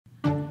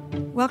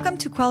Welcome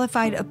to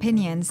Qualified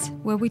Opinions,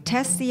 where we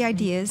test the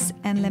ideas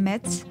and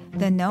limits,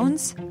 the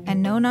knowns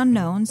and known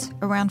unknowns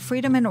around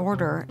freedom and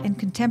order in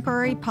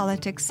contemporary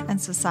politics and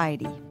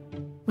society.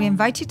 We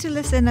invite you to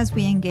listen as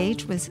we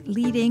engage with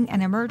leading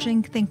and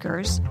emerging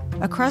thinkers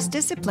across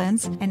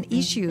disciplines and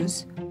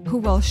issues who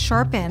will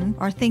sharpen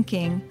our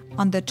thinking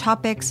on the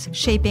topics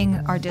shaping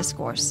our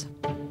discourse.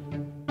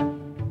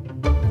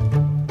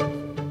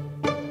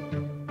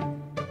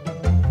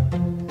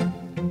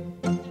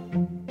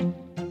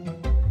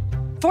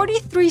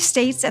 43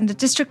 states and the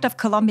District of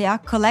Columbia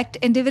collect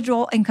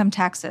individual income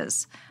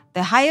taxes.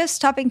 The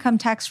highest top income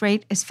tax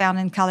rate is found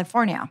in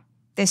California.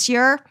 This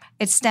year,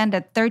 it stands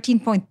at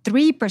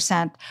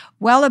 13.3%,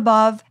 well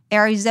above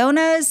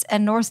Arizona's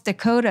and North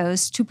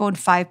Dakota's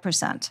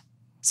 2.5%.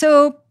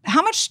 So,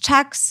 how much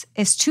tax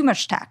is too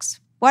much tax?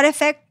 What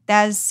effect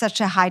does such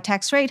a high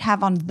tax rate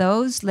have on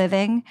those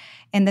living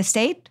in the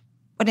state?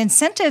 What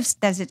incentives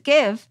does it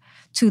give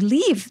to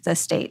leave the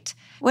state?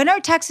 When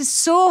are taxes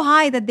so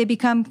high that they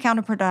become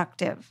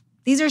counterproductive?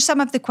 These are some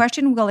of the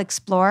questions we'll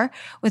explore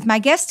with my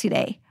guest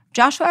today.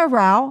 Joshua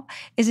Rauh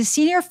is a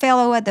senior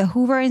fellow at the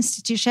Hoover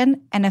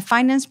Institution and a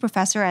finance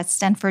professor at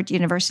Stanford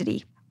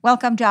University.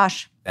 Welcome,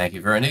 Josh. Thank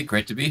you, Veronique.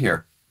 Great to be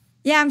here.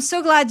 Yeah, I'm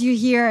so glad you're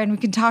here and we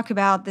can talk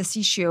about this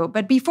issue.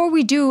 But before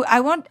we do,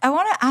 I want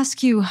to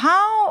ask you,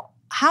 how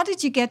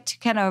did you get to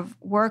kind of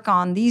work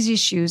on these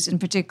issues in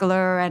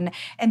particular and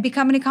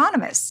become an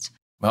economist?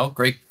 Well,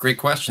 great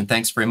question.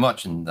 Thanks very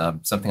much. And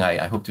something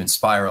I hope to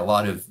inspire a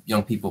lot of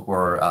young people who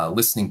are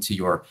listening to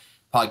your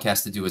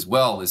podcast to do as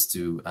well is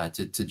to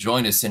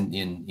join us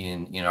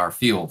in our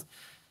field.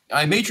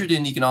 I majored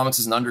in economics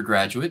as an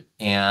undergraduate,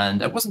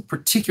 and I wasn't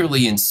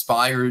particularly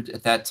inspired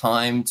at that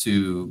time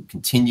to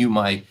continue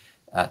my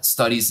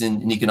studies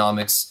in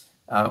economics.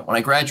 When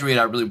I graduated,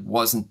 I really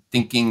wasn't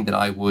thinking that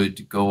I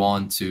would go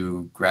on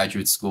to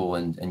graduate school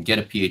and get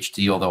a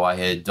PhD, although I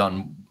had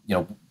done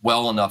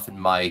well enough in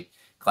my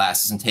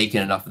classes and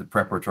taken enough of the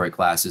preparatory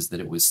classes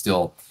that it was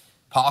still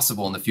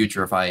possible in the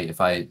future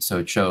if I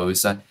so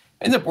chose. I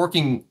ended up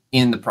working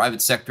in the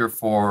private sector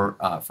for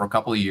a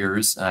couple of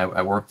years.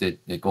 I worked at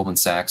Goldman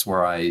Sachs,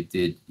 where I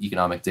did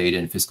economic data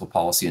and fiscal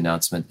policy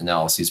announcement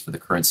analyses for the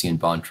currency and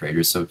bond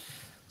traders. So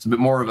it's a bit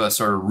more of a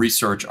sort of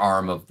research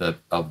arm of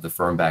the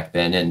firm back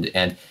then.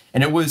 And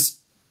it was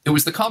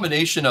the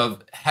combination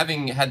of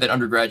having had that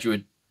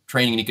undergraduate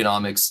training in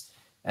economics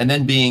and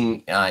then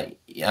being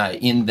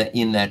in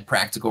that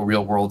practical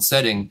real world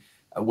setting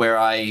where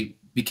I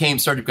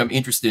started to become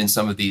interested in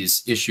some of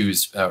these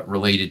issues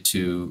related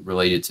to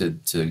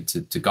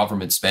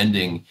government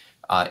spending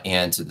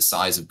and to the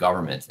size of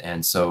government.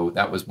 And so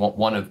that was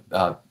one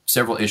of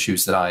several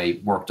issues that I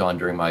worked on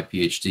during my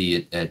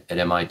PhD at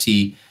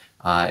MIT.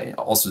 I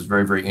also was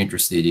very, very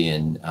interested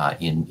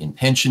in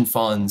pension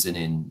funds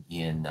and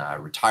in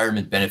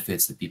retirement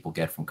benefits that people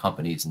get from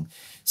companies and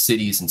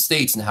cities and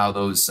states, and how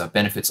those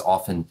benefits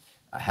often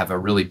have a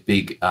really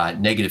big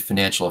negative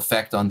financial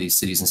effect on these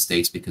cities and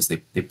states because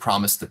they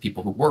promise the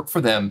people who work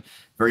for them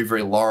very,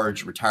 very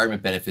large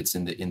retirement benefits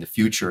in the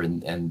future,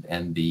 and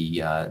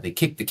they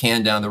kick the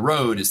can down the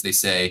road, as they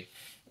say.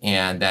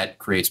 And that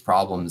creates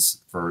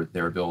problems for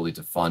their ability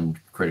to fund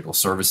critical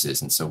services.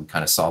 And so we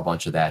kind of saw a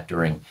bunch of that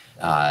during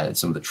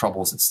some of the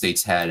troubles that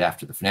states had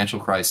after the financial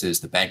crisis,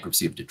 the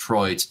bankruptcy of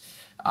Detroit.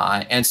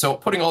 And so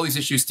putting all these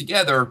issues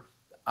together,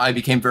 I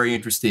became very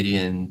interested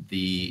in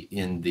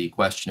the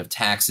question of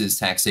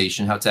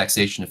taxation, how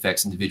taxation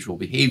affects individual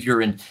behavior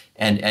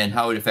and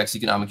how it affects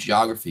economic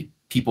geography,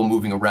 people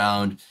moving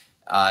around,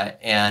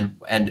 and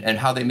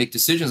how they make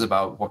decisions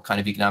about what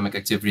kind of economic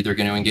activity they're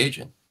going to engage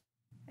in.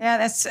 Yeah,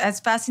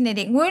 that's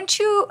fascinating. Weren't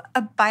you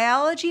a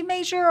biology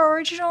major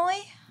originally?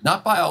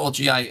 Not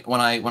biology. When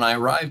I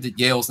arrived at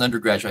Yale as an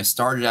undergraduate, I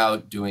started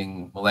out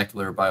doing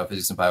molecular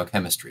biophysics and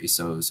biochemistry.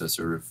 So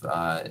sort of,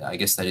 I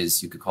guess that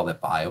is, you could call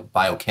that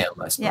biochem,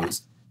 I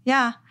suppose.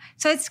 Yeah.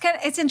 So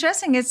it's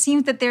interesting. It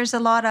seems that there's a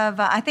lot of,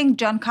 I think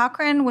John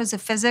Cochrane was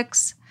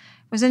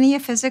wasn't he a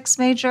physics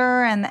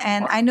major? And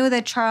I know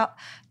that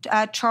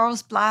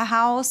Charles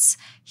Blahouse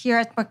here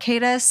at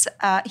Mercatus,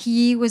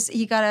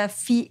 he got a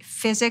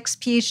physics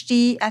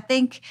PhD, I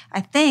think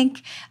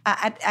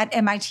at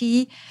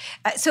MIT.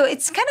 So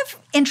it's kind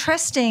of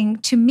interesting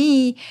to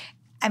me.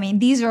 I mean,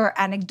 these are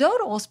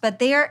anecdotals, but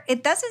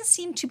it doesn't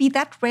seem to be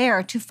that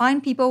rare to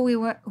find people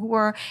who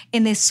were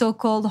in this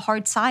so-called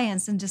hard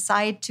science and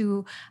decide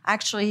to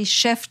actually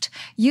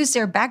use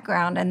their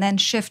background and then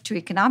shift to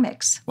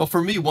economics. Well,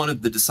 for me, one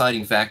of the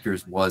deciding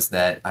factors was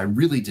that I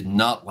really did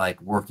not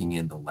like working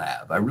in the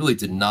lab. I really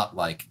did not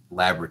like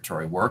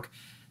laboratory work.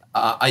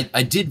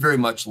 I did very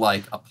much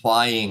like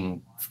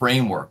applying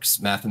frameworks,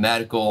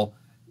 mathematical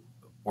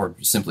or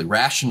simply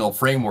rational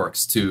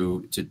frameworks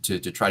to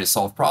try to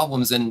solve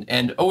problems,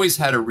 and always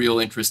had a real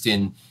interest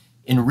in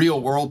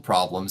real world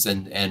problems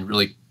and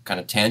really kind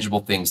of tangible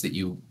things that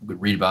you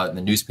would read about in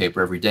the newspaper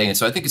every day. And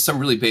so I think at some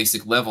really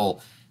basic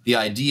level, the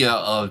idea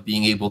of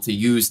being able to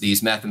use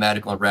these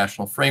mathematical and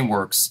rational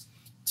frameworks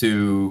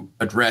to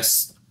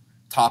address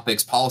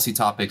policy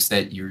topics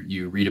that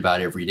you read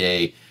about every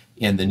day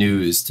in the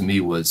news, to me,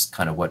 was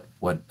kind of what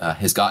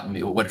has gotten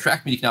me, what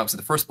attracted me to economics in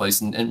the first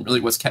place, and really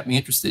what's kept me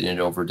interested in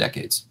it over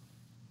decades.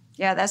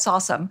 Yeah, that's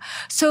awesome.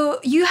 So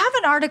you have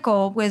an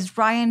article with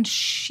Ryan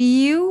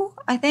Shiu,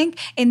 I think,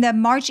 in the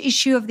March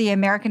issue of the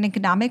American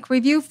Economic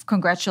Review.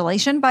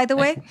 Congratulations, by the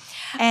way.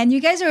 And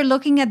you guys are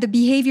looking at the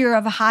behavior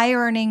of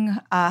high-earning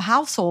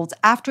households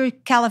after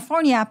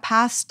California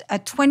passed a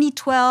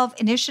 2012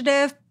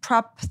 initiative,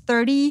 Prop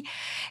 30,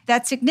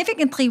 that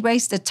significantly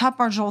raised the top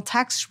marginal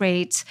tax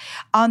rates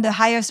on the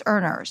highest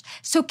earners.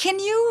 So can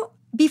you,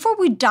 before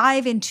we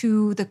dive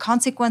into the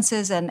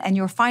consequences and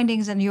your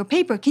findings in your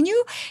paper, can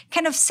you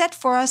kind of set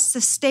for us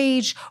the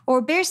stage,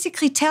 or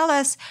basically tell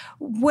us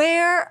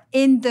where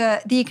in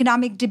the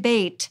economic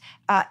debate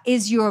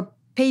is your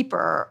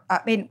paper?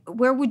 I mean,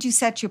 where would you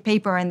set your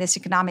paper in this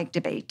economic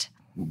debate?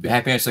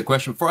 Happy to answer that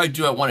question. Before I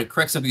do, I want to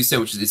correct something you said,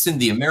 which is it's in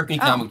the American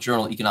Economic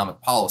Journal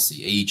Economic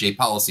Policy, AEJ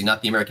policy,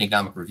 not the American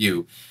Economic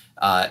Review.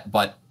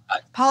 But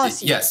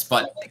policy. Yes,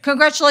 but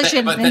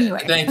congratulations. Anyway.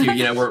 Thank you.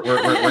 You know,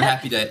 we're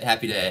happy to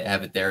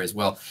have it there as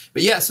well.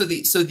 But yeah, so the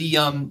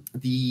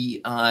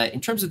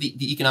in terms of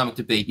the economic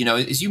debate, you know,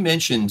 as you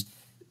mentioned,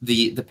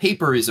 the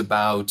paper is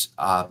about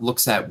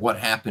looks at what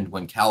happened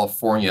when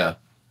California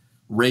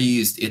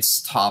raised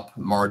its top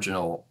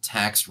marginal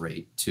tax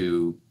rate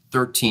to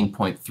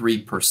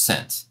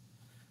 13.3%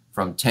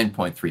 from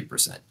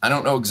 10.3%. I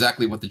don't know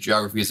exactly what the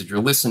geography is of your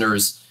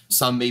listeners.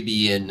 Some may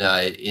be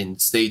in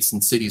states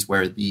and cities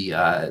where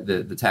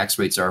the tax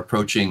rates are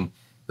approaching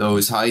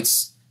those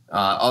heights.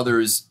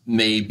 Others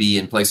may be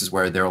in places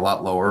where they're a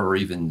lot lower or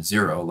even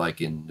zero,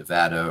 like in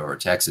Nevada or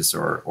Texas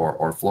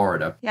or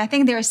Florida. Yeah, I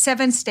think there are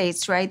 7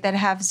 states, right, that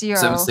have zero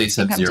 7 states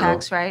have income zero.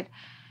 tax, right?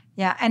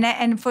 Yeah,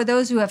 and for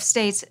those who have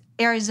states,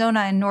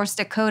 Arizona and North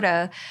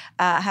Dakota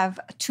have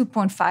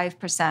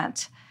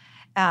 2.5%.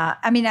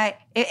 I mean,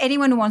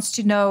 anyone who wants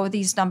to know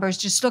these numbers,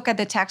 just look at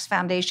the Tax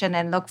Foundation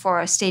and look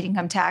for a state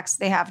income tax.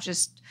 They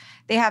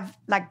have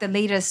like the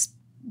latest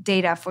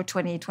data for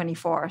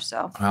 2024.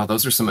 So, wow,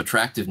 those are some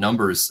attractive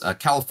numbers.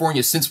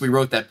 California, since we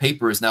wrote that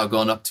paper, has now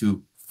gone up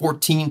to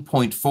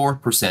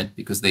 14.4%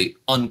 because they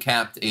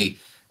uncapped a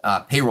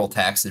payroll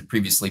tax that had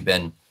previously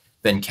been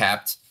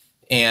capped.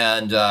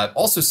 And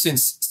also,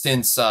 since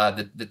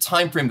the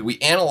time frame that we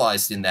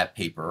analyzed in that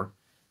paper,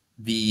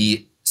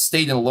 the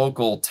state and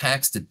local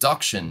tax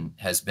deduction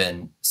has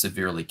been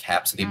severely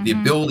capped. So the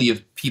ability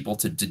of people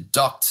to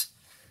deduct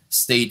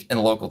state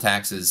and local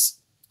taxes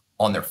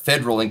on their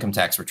federal income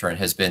tax return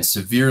has been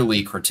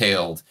severely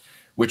curtailed,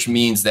 which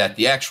means that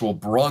the actual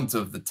brunt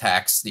of the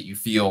tax that you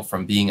feel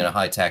from being in a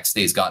high tax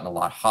state has gotten a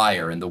lot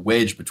higher, and the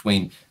wedge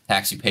between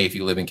tax you pay if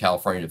you live in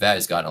California and Nevada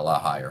has gotten a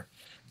lot higher.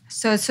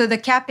 So the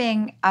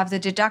capping of the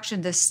deduction,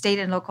 the state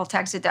and local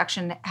tax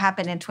deduction,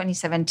 happened in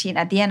 2017.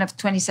 At the end of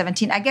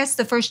 2017, I guess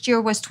the first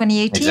year was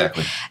 2018.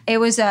 Exactly. It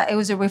was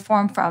a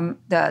reform from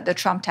the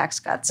Trump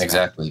tax cuts.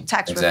 Exactly. Right?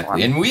 Tax exactly.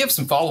 reform. And we have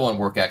some follow-on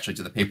work actually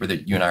to the paper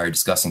that you and I are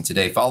discussing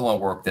today. Follow-on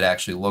work that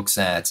actually looks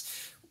at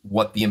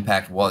what the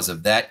impact was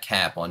of that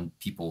cap on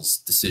people's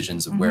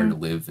decisions of where to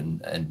live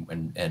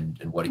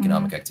and what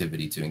economic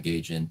activity to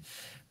engage in.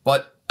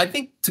 But I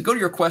think to go to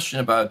your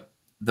question about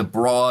the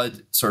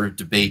broad sort of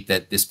debate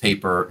that this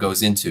paper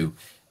goes into,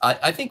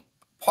 I think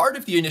part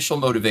of the initial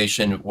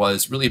motivation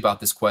was really about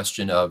this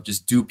question of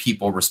just, do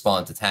people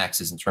respond to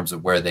taxes in terms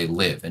of where they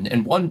live?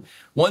 And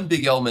one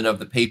big element of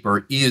the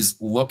paper is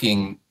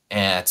looking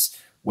at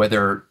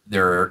whether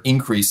there are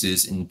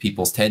increases in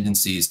people's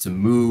tendencies to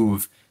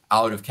move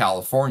out of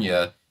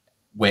California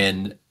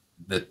when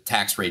the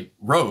tax rate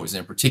rose, and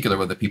in particular,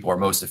 whether people are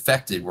most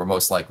affected were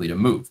most likely to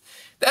move.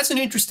 That's an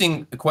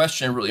interesting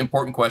question, a really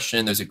important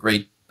question. There's a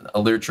great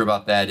literature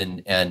about that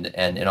and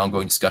an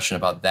ongoing discussion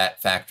about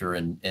that factor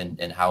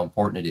and how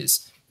important it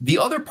is. The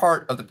other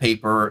part of the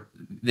paper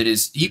that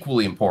is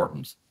equally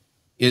important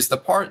is the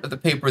part of the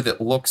paper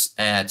that looks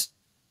at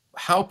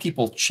how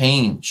people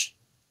change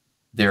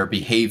their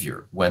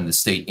behavior when the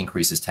state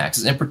increases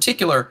taxes. In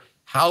particular,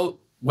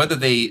 whether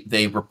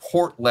they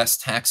report less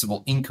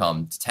taxable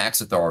income to tax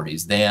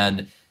authorities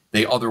than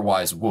they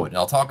otherwise would. And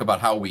I'll talk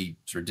about how we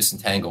sort of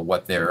disentangle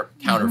what their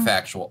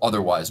counterfactual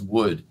otherwise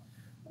would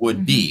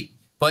be.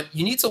 But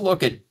you need to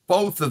look at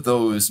both of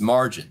those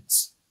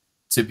margins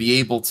to be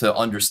able to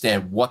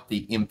understand what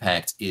the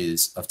impact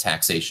is of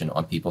taxation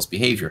on people's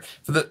behavior.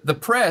 For the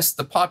press,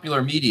 the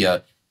popular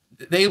media,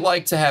 they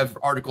like to have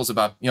articles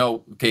about,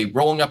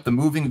 rolling up the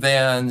moving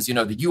vans,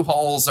 the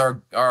U-Hauls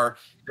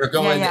they're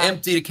going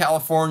empty to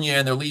California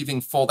and they're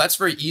leaving full. That's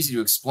very easy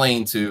to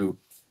explain to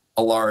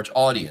a large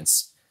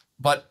audience.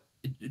 But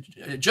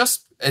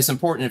just as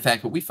important, in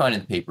fact, what we find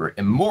in the paper,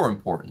 a more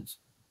important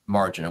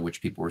margin on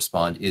which people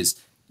respond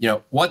is,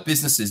 what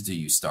businesses do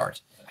you start?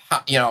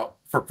 How,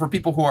 for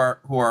people who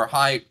are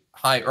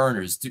high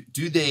earners,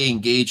 do they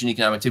engage in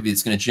economic activity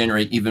that's going to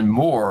generate even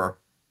more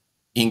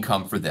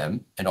income for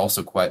them, and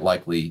also quite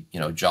likely,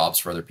 jobs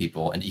for other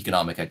people and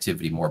economic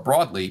activity more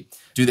broadly?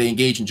 Do they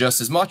engage in just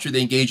as much, or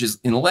they engage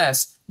in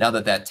less now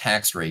that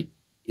tax rate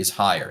is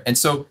higher? And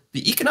so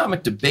the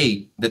economic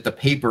debate that the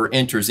paper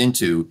enters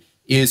into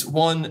is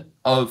one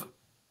of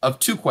of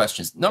two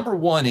questions. Number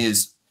one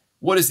is,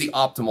 what is the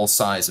optimal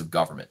size of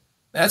government?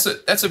 That's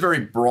a very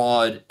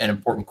broad and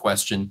important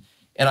question.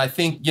 And I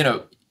think,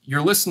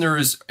 your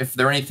listeners, if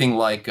they're anything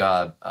like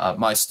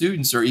my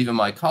students or even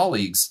my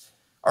colleagues,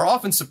 are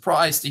often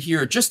surprised to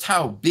hear just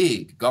how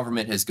big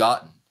government has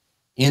gotten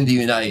in the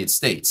United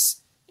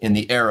States in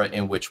the era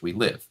in which we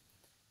live.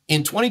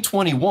 In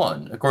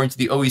 2021, according to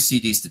the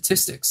OECD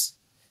statistics,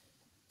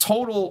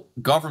 total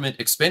government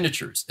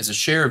expenditures as a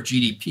share of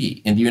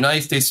GDP in the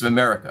United States of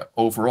America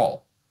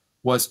overall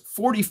was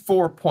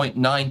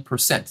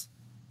 44.9%.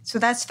 So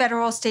that's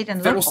federal, state, and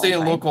local. Federal, state,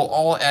 and local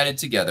all added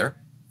together,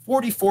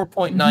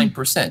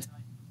 44.9%.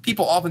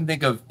 People often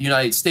think of the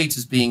United States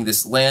as being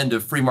this land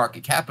of free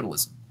market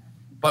capitalism.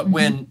 But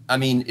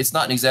it's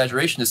not an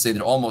exaggeration to say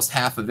that almost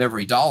half of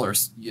every dollar,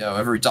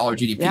 every dollar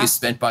GDP is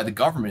spent by the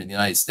government in the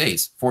United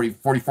States,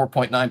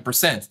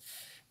 44.9%.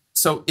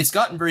 So it's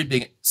gotten very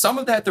big. Some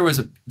of that there was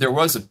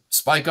a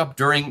spike up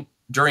during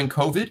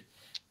COVID.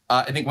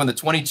 I think when the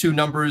 22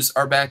 numbers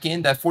are back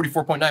in, that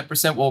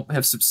 44.9% will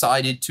have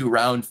subsided to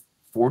around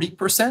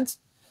 40%.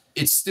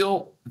 It's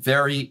still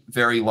very,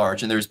 very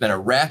large. And there's been a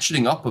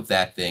ratcheting up of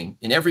that thing.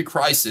 In every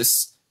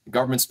crisis, the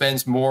government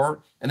spends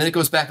more, and then it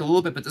goes back a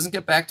little bit, but doesn't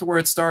get back to where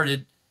it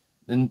started.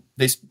 And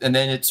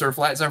then it sort of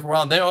flattens out for a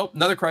while. And then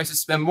another crisis,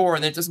 spend more,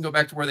 and then it doesn't go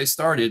back to where they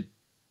started.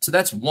 So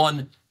that's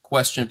one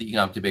question of the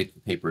economic debate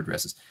that the paper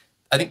addresses.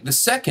 I think the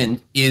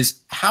second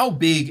is, how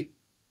big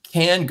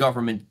can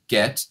government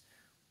get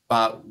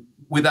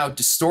without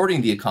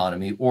distorting the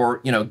economy, or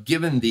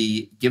given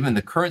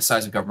the current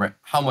size of government,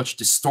 how much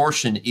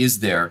distortion is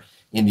there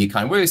in the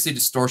economy? When I say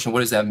distortion,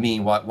 what does that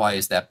mean? Why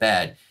is that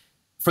bad?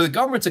 For the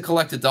government to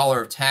collect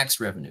 $1 of tax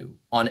revenue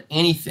on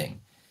anything,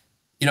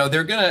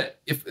 they're gonna,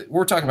 if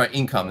we're talking about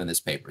income in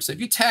this paper, so if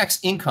you tax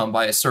income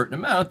by a certain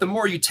amount, the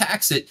more you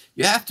tax it,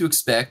 you have to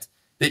expect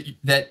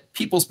that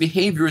people's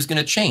behavior is going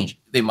to change.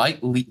 They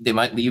might leave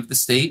the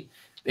state.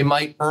 They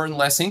might earn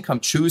less income,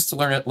 choose to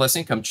earn less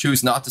income,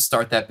 choose not to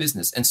start that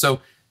business. And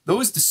so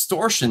those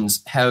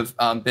distortions have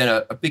been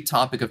a big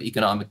topic of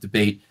economic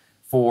debate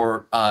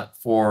for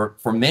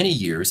many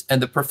years.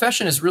 And the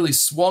profession has really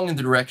swung in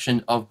the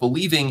direction of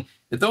believing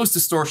that those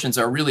distortions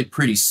are really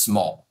pretty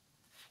small.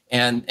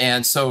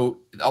 And so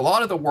a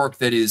lot of the work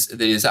that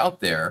is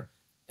out there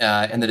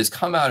and that has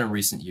come out in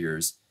recent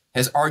years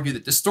has argued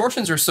that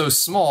distortions are so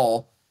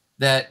small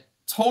that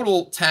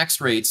total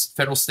tax rates,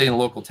 federal, state, and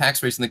local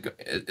tax rates in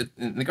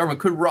the government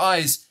could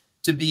rise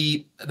to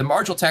be, the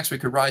marginal tax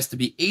rate could rise to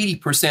be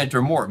 80%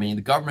 or more, meaning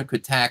the government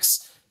could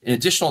tax an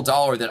additional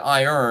dollar that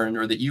I earn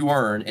or that you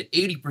earn at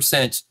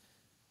 80%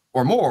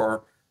 or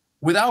more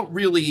without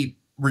really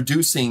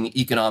reducing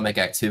economic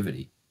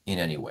activity in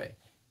any way.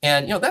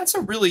 And, that's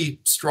a really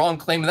strong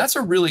claim, and that's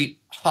a really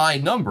high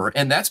number.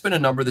 And that's been a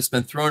number that's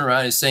been thrown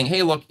around as saying,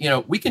 hey, look,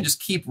 we can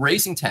just keep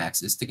raising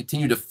taxes to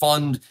continue to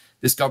fund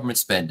this government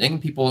spending.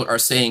 People are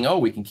saying, oh,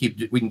 we can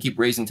keep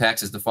raising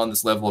taxes to fund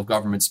this level of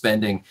government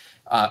spending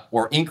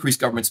or increase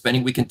government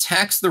spending. We can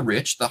tax the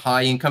rich, the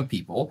high income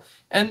people,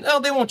 and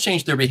they won't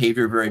change their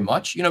behavior very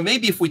much.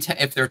 Maybe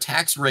if their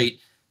tax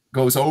rate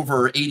goes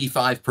over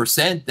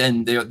 85%,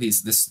 then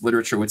this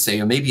literature would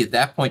say, maybe at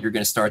that point you're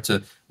going to start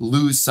to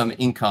lose some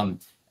income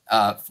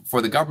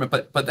for the government,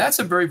 but that's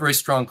a very, very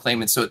strong claim,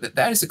 and so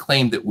that is a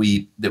claim that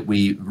we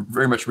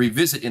very much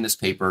revisit in this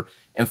paper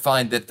and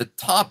find that the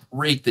top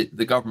rate that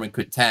the government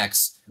could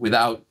tax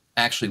without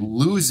actually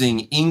losing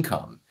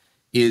income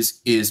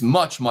is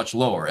much, much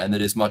lower, and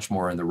that is much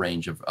more in the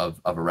range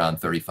of around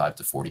 35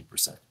 to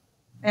 40%.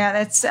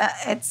 Yeah,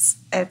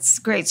 it's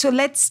great. So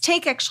let's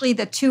take actually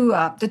the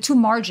two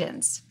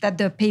margins that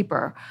the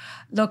paper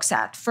looks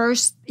at.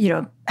 First,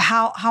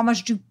 how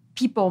much do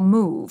people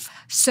move?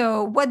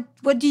 So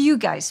what do you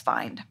guys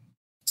find?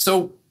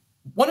 So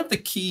one of the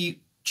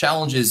key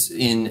challenges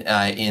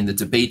in the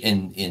debate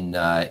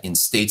in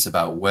states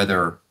about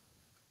whether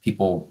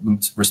people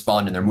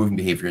respond in their moving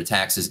behavior to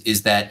taxes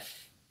is that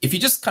if you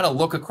just kind of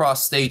look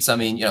across states,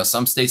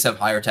 some states have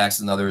higher taxes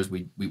than others.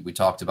 We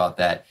talked about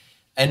that.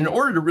 And in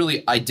order to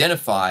really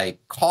identify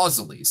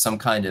causally some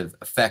kind of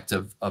effect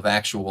of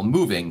actual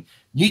moving,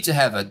 you need to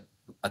have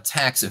a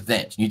tax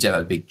event. You need to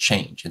have a big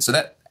change. And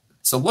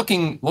so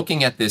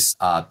looking at this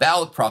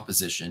ballot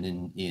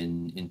proposition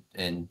in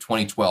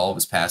 2012,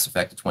 was passed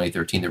effective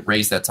 2013, that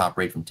raised that top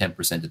rate from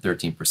 10% to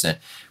 13%,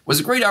 was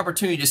a great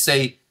opportunity to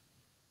say,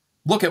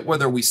 look at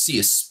whether we see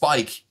a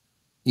spike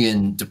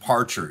in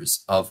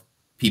departures of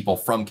people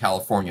from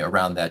California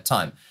around that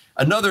time.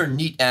 Another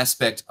neat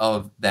aspect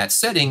of that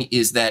setting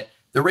is that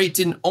the rate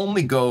didn't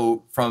only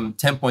go from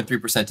 10.3%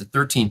 to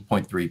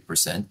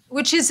 13.3%.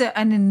 Which is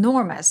an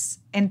enormous,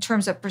 in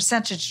terms of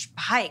percentage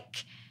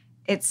hike.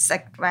 It's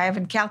like, I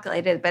haven't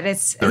calculated, but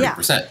it's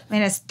 30%.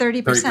 Yeah, it's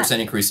 30%. 30%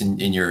 increase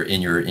in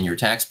your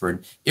tax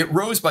burden. It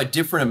rose by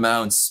different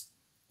amounts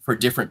for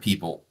different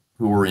people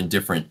who were in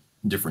different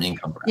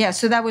income brackets. Yeah,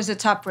 so that was the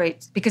top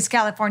rate because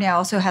California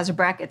also has a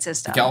bracket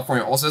system.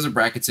 California also has a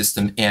bracket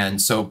system,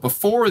 and so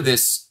before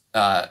this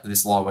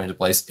law went into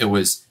place,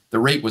 the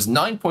rate was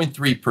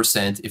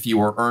 9.3% if you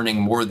were earning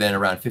more than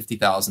around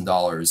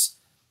 $50,000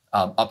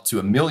 up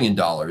to $1 million.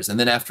 And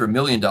then after $1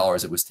 million,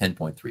 it was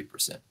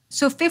 10.3%.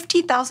 So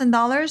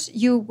 $50,000,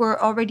 you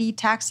were already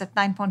taxed at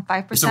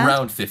 9.5%? It's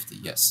around 50,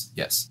 yes.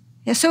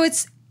 Yeah, so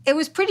it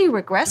was pretty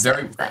regressive.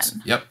 Very regressive.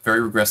 Then. Yep,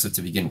 very regressive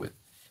to begin with.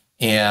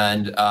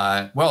 And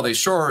they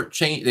sure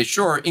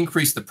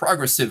increased the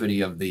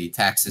progressivity of the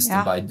tax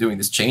system by doing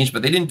this change,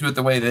 but they didn't do it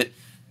the way that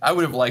I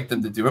would have liked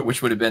them to do it,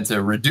 which would have been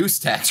to reduce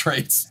tax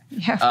rates.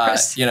 Yeah, of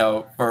course.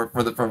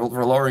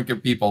 For lower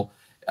income people.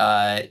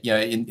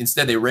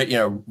 Instead they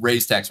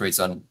raised tax rates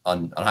on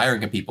higher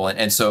income people,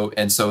 and so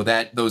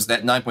that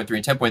 9.3 and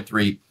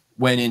 10.3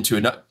 went into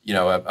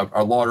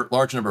a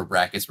large number of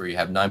brackets where you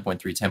have 9.3,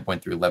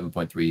 10.3,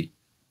 11.3,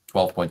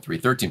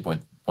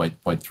 12.3,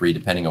 13.3,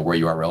 depending on where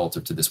you are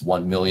relative to this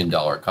 $1 million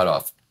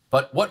cutoff.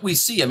 But what we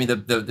see,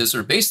 the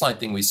sort of baseline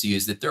thing we see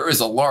is that there is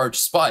a large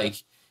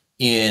spike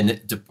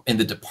in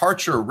the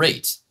departure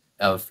rate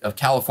of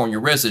California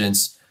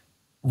residents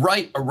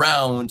right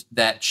around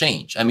that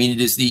change.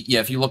 It is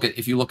if you look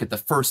at the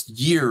first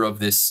year of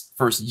this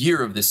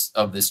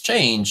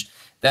change,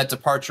 that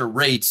departure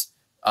rate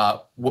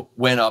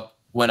went up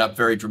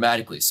very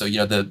dramatically. So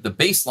the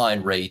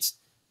baseline rate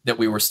that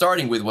we were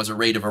starting with was a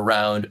rate of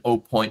around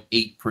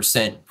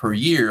 0.8% per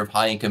year of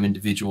high income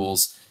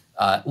individuals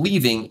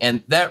leaving,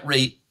 and that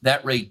rate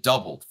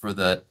doubled for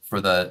the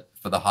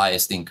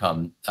highest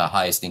income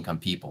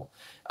people.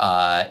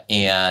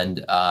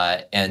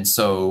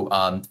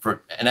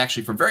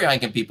 Actually for very high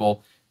income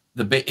people,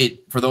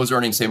 for those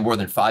earning say more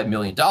than $5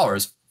 million,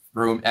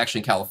 for whom actually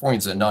in California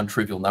is a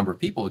non-trivial number of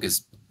people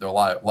because there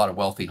are a lot of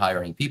wealthy high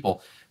earning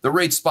people, the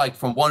rate spiked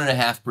from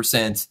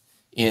 1.5%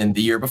 in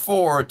the year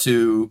before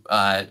to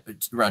around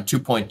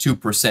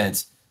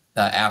 2.2%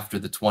 after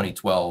the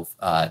 2012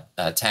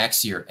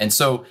 tax year. And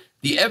so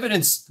the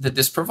evidence that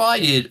this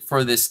provided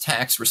for this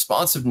tax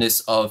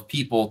responsiveness of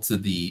people to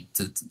the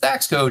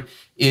tax code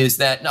is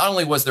that not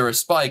only was there a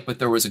spike, but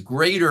there was a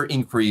greater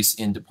increase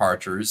in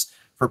departures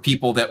for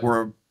people that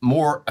were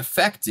more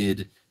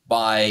affected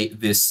by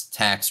this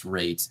tax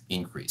rate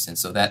increase. And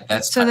so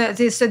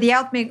the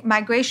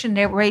out-migration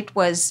rate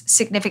was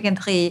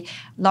significantly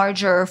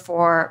larger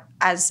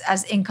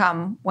as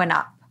income went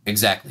up.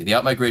 Exactly. The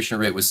out-migration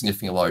rate was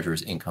significantly larger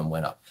as income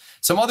went up.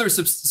 Some other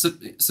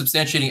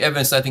substantiating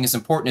evidence I think is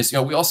important is,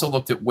 we also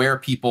looked at where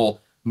people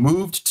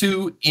moved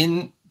to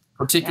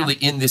particularly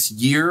in this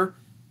year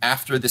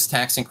after this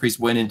tax increase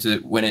went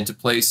into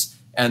place.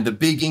 And the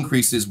big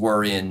increases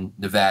were in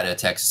Nevada,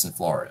 Texas, and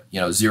Florida,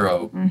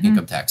 zero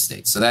income tax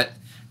states. So that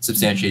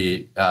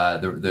substantiated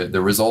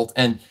the result.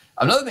 And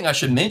another thing I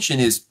should mention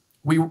is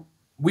we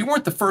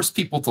weren't the first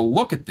people to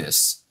look at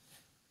this.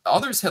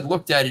 Others had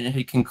looked at it and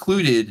had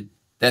concluded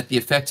that the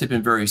effect had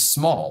been very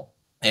small.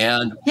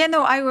 And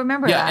I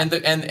remember that.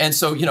 And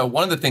so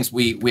one of the things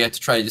we had to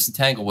try to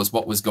disentangle was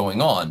what was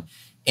going on.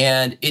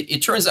 And it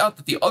turns out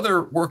that the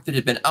other work that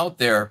had been out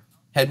there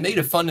had made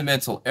a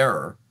fundamental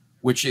error,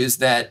 which is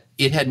that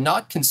it had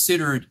not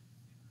considered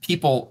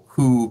people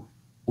who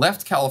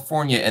left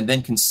California and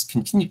then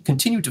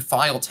continued to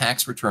file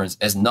tax returns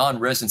as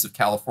non-residents of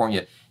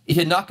California. It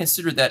had not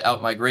considered that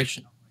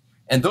out-migration.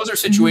 And those are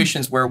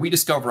situations where we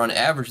discover on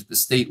average that the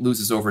state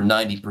loses over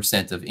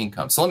 90% of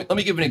income. So let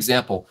me give an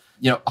example.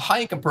 A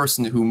high-income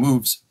person who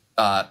moves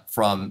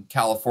from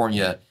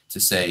California to,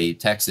 say,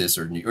 Texas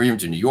or even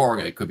to New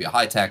York, it could be a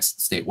high-tax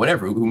state,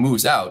 whatever, who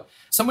moves out,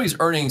 somebody's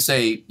earning,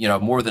 say,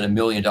 more than $1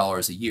 million a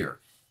year.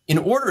 In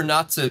order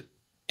not to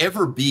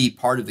ever be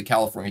part of the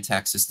California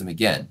tax system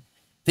again,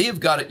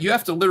 you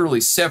have to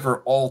literally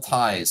sever all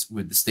ties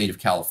with the state of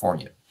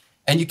California.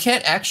 And you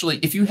can't actually,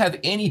 if you have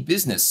any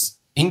business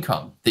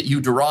income that you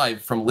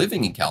derive from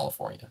living in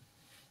California,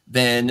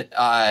 then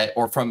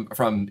or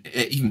from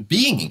even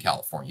being in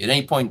California at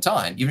any point in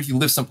time, even if you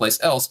live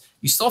someplace else,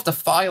 you still have to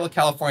file a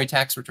California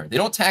tax return. They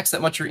don't tax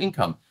that much your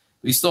income,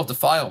 but you still have to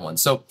file one.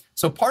 So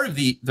part of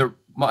the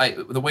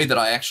way that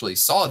I actually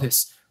saw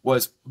this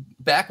was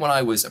back when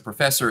I was a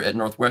professor at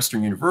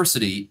Northwestern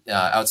University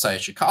outside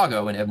of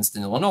Chicago in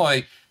Evanston,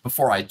 Illinois.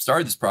 Before I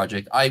started this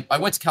project, I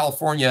went to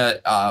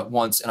California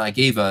once, and I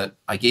gave a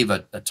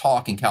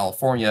talk in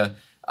California.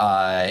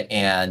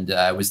 And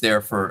I was there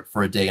for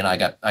a day, and I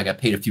got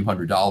paid a few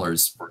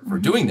 $100s for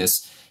doing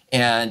this.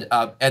 And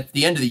at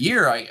the end of the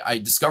year, I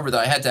discovered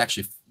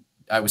that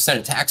I was sent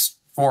a tax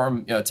form,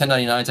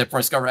 1099 type form.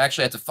 I discovered I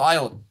actually had to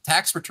file a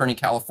tax return in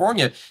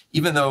California,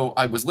 even though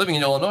I was living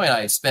in Illinois, and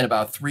I had spent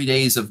about 3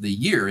 days of the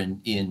year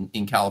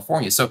in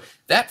California. So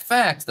that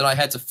fact that I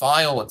had to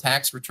file a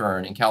tax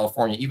return in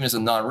California, even as a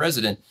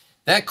non-resident,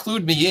 that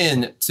clued me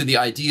in to the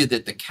idea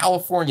that the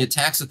California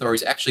tax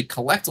authorities actually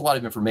collect a lot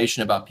of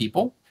information about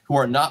people who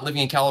are not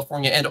living in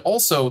California, and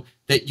also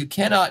that you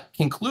cannot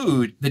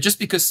conclude that just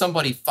because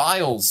somebody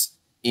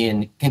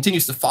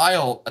continues to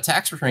file a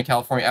tax return in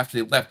California after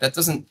they left, that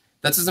doesn't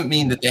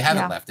mean that they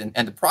haven't left.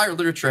 And the prior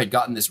literature had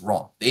gotten this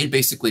wrong. They had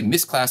basically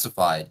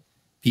misclassified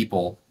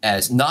people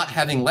as not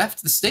having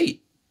left the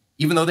state,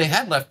 even though they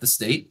had left the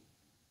state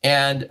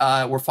and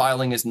were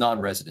filing as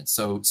non-residents.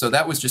 So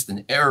that was just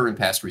an error in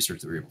past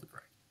research that we were able to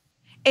correct.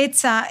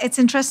 It's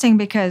interesting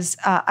because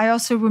I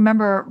also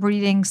remember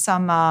reading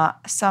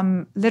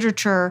some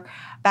literature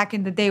back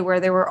in the day where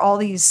there were all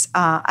these,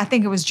 I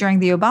think it was during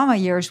the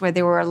Obama years, where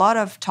there were a lot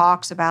of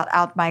talks about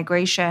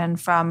out-migration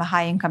from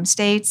high-income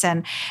states.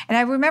 And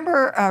I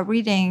remember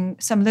reading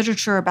some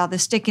literature about the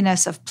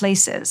stickiness of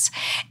places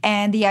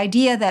and the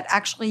idea that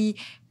actually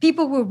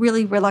people were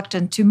really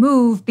reluctant to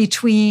move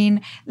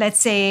between, let's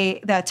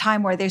say, the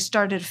time where they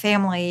started a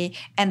family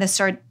and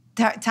the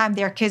time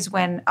their kids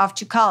went off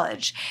to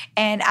college.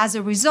 And as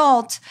a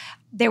result,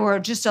 there were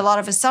just a lot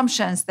of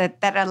assumptions that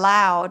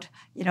allowed,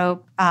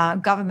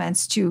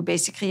 governments to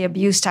basically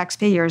abuse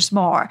taxpayers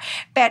more.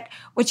 But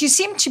what you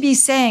seem to be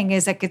saying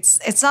is like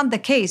it's not the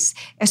case.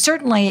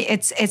 Certainly,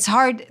 it's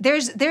hard.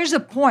 There's a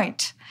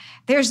point.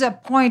 There's a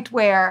point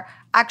where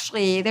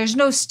actually there's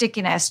no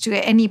stickiness to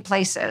any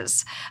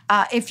places.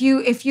 If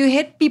you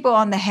hit people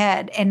on the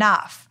head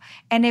enough,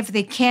 and if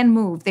they can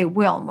move, they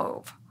will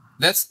move.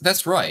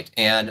 That's right.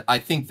 And I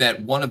think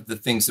that one of the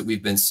things that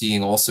we've been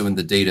seeing also in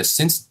the data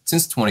since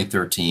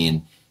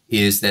 2013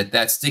 is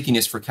that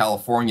stickiness for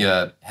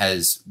California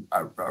has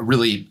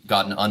really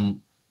gotten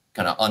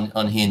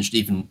unhinged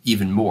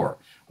even more.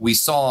 We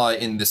saw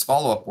in this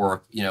follow-up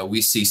work,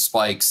 we see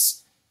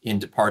spikes in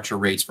departure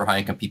rates for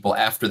high-income people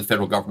after the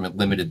federal government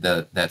limited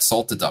that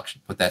SALT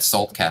deduction, put that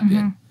SALT cap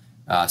in,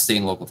 state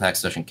and local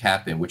tax deduction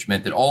cap in, which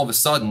meant that all of a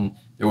sudden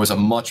there was a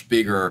much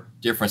bigger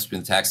difference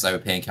between the taxes I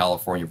would pay in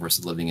California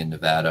versus living in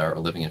Nevada or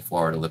living in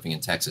Florida, living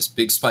in Texas.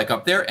 Big spike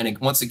up there. And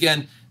once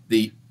again,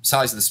 the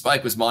size of the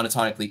spike was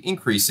monotonically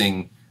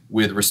increasing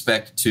with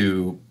respect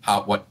to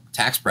what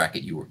tax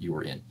bracket you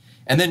were in.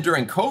 And then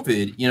during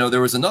COVID,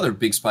 there was another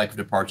big spike of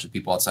departure of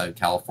people outside of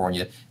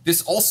California.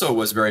 This also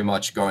was very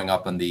much going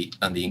up on the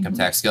income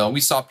tax scale. And we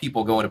saw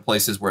people go into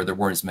places where there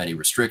weren't as many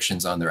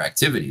restrictions on their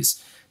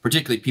activities,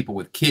 particularly people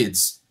with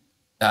kids.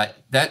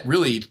 That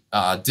really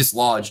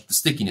dislodged the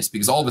stickiness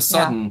because all of a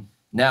sudden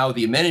now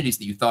the amenities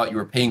that you thought you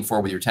were paying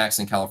for with your tax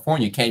in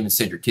California, you can't even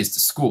send your kids to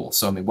school.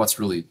 So, what's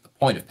really the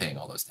point of paying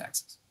all those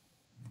taxes?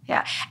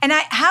 Yeah. And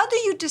how do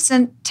you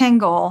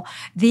disentangle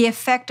the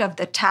effect of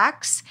the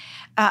tax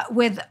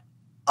with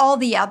all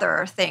the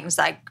other things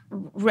like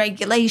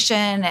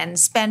regulation and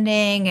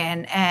spending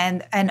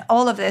and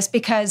all of this?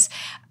 Because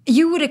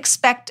you would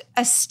expect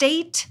a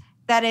state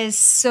that is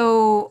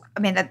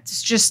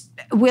that's just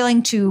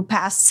willing to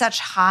pass such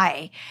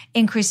high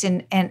increase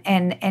in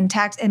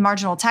tax and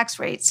marginal tax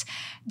rates.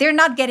 They're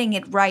not getting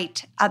it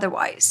right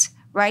otherwise,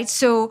 right?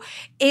 So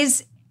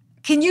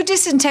can you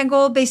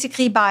disentangle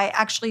basically by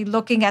actually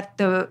looking at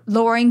the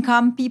lower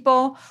income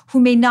people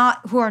who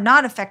are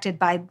not affected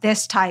by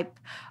this type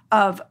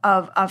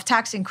of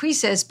tax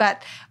increases,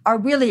 but are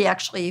really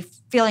actually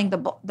feeling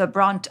the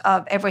brunt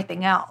of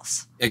everything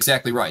else?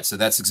 Exactly right. So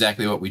that's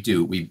exactly what we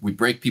do. We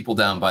break people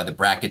down by the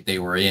bracket they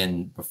were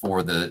in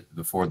before the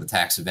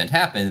tax event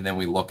happened, and then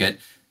we look at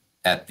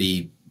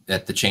the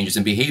changes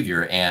in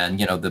behavior. And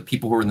the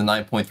people who are in the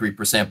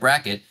 9.3%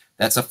 bracket,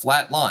 that's a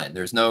flat line.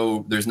 There's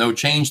no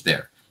change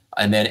there.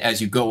 And then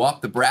as you go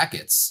up the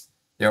brackets,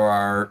 there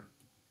are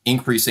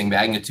increasing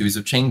magnitudes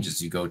of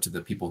changes. You go to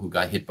the people who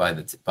got hit by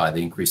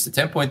the increase to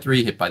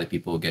 10.3, hit by the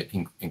people who get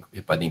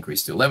hit by the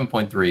increase to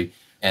 11.3,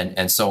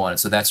 and so on. And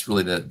so that's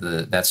really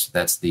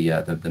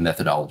the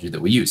methodology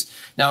that we use.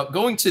 Now,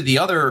 going to the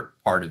other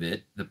part of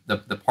it,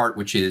 the part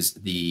which is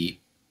the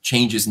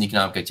changes in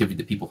economic activity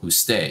to people who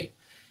stay.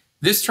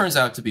 This turns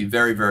out to be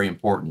very, very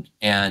important.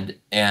 And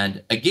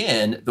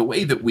again, the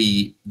way that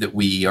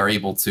we are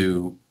able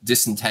to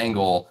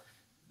disentangle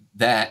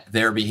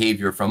their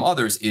behavior from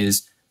others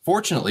is,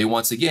 fortunately,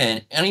 once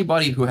again,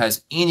 anybody who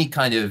has any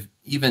kind of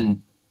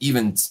even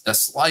a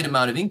slight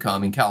amount of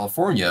income in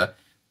California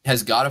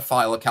has got to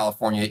file a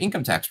California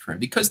income tax return.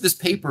 Because this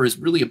paper is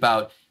really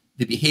about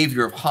the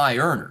behavior of high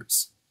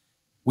earners,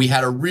 we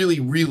had a really,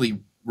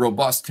 really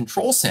robust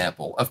control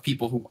sample of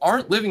people who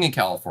aren't living in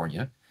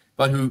California,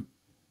 but who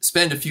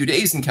spend a few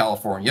days in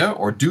California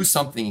or do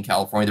something in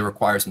California that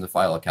requires them to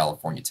file a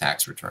California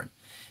tax return.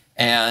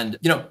 And,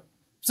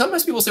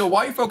 sometimes people say, well,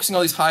 why are you focusing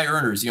on these high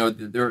earners?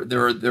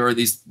 There are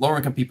these lower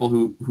income people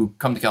who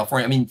come to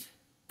California.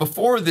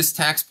 Before this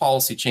tax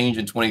policy change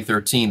in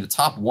 2013, the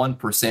top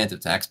 1% of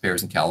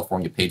taxpayers in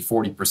California paid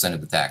 40%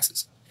 of the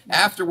taxes.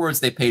 Afterwards,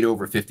 they paid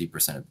over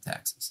 50% of the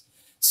taxes.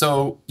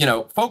 So,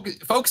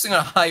 focusing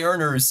on high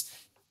earners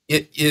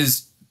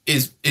is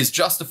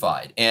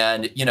justified.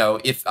 And,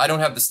 if I don't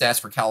have the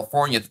stats for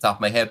California at the top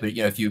of my head, but,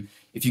 if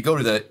you go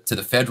to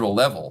the federal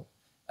level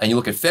and you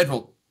look at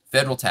federal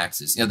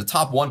taxes, the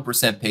top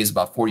 1% pays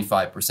about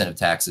 45% of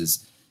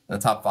taxes, and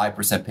the top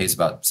 5% pays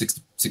about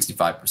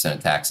 65%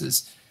 of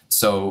taxes.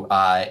 So,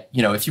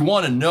 if you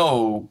want to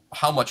know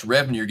how much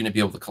revenue you're going to be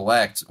able to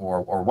collect,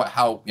 or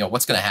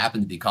what's going to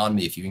happen to the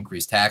economy if you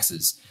increase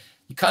taxes,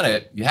 you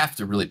have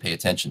to really pay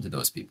attention to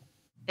those people.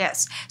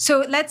 Yes.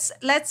 So let's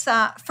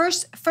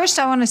first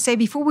I want to say,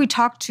 before we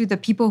talk to the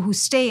people who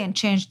stay and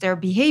change their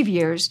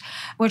behaviors,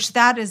 which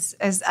that is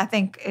I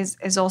think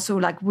is also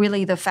like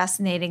really the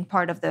fascinating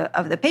part of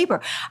the paper.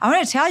 I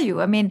want to tell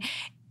you,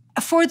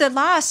 for the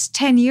last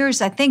 10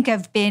 years, I think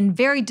I've been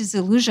very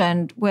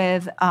disillusioned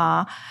with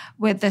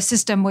the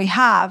system we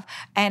have.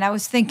 And I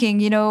was thinking,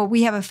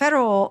 we have a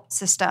federal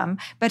system,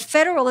 but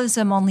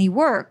federalism only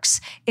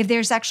works if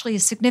there's actually a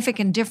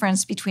significant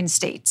difference between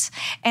states.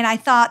 And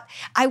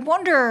I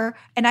wonder,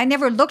 and I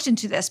never looked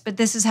into this, but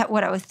this is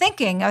what I was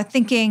thinking. I was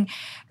thinking,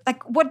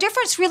 like, what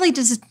difference really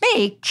does it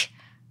make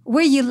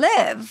where you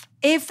live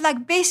if,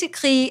 like,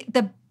 basically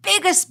the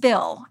biggest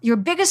bill, your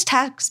biggest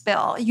tax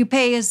bill you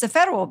pay is the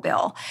federal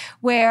bill,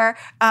 where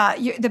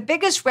the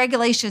biggest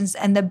regulations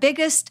and the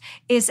biggest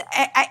is,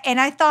 and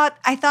I thought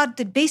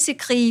that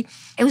basically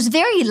it was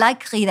very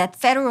likely that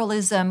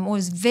federalism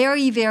was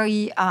very,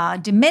 very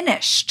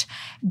diminished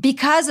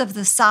because of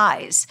the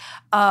size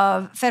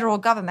of federal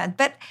government.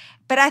 But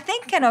I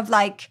think kind of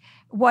like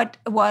what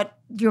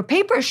your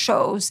paper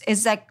shows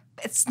is like,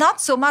 it's not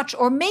so much,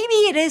 or maybe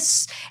it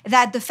is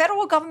that the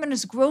federal government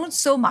has grown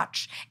so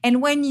much. And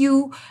when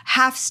you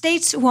have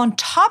states who on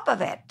top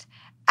of it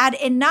add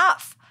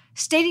enough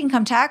state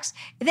income tax,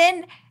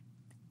 then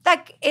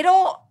like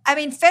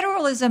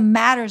federalism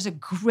matters a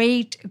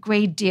great,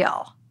 great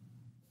deal.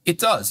 It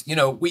does.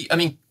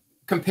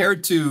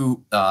 Compared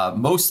to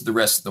most of the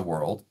rest of the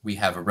world, we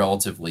have a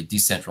relatively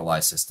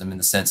decentralized system in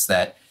the sense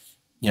that,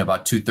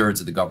 about 2/3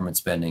 of the government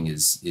spending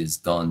is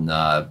done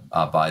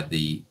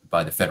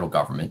by the federal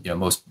government.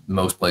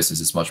 Most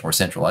places it's much more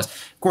centralized.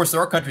 Of course, there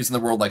are countries in the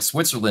world like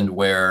Switzerland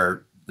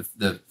where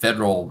the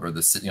federal or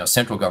the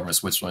central government of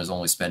Switzerland is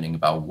only spending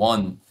about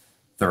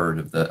 1/3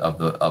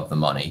 of the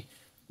money.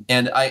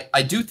 And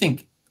I do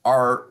think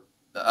our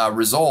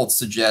results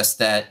suggest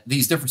that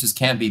these differences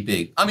can be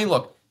big. I mean,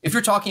 look, if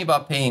you're talking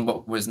about paying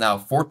what was now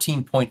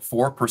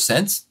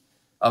 14.4%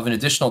 of an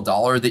additional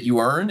dollar that you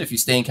earn if you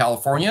stay in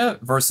California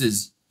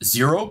versus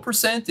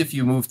 0% if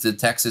you move to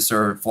Texas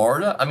or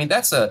Florida. I mean,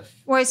 that's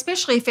well,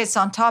 especially if it's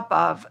on top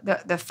of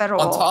the federal.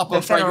 On top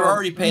of, federal, right, you're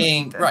already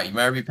paying, right, you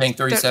might be paying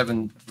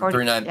 37,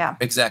 39. Yeah.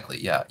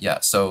 Exactly. Yeah.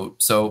 So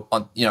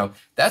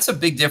that's a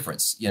big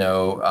difference,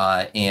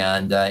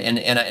 and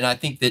I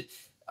think that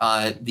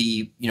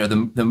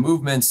the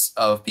movements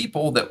of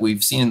people that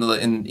we've seen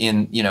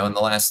in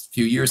the last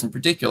few years in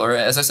particular,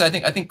 as I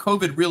said, I think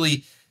COVID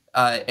really,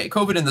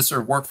 COVID and the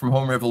sort of work from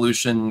home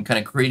revolution kind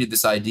of created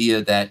this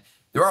idea that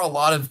there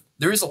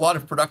is a lot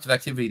of productive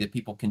activity that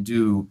people can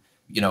do,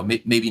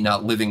 maybe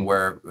not living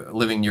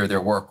near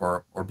their work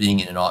or being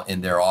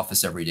in their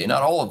office every day.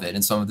 Not all of it.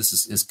 And some of this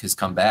has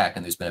come back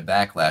and there's been a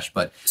backlash,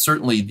 but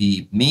certainly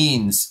the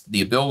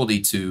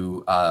ability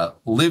to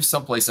live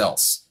someplace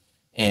else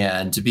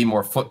and to be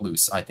more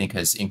footloose, I think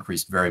has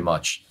increased very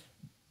much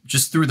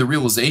just through the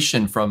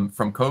realization from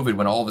COVID,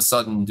 when all of a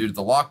sudden, due to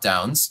the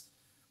lockdowns,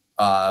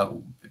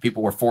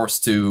 people were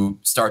forced to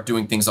start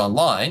doing things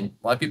online.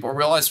 A lot of people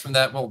realized from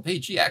that, well, hey,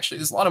 gee, actually,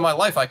 there's a lot of my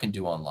life I can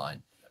do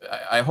online.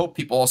 I hope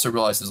people also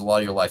realize there's a lot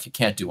of your life you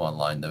can't do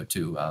online, though,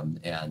 too.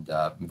 And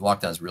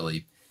lockdowns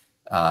really,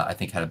 I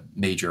think, had a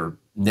major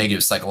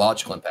negative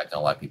psychological impact on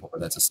a lot of people, but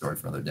that's a story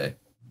for another day.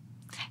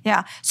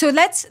 Yeah. So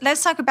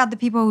let's talk about the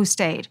people who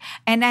stayed.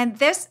 And then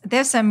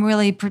this I'm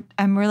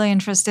really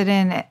interested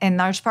in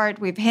large part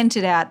we've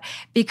hinted at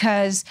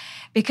because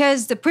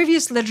the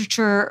previous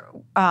literature,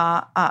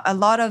 a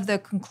lot of the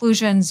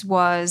conclusions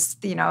was,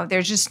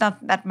 there's just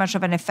not that much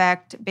of an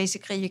effect.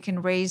 Basically, you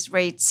can raise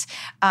rates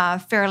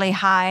fairly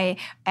high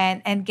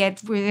and get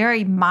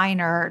very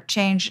minor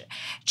change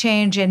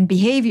in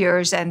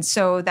behaviors. And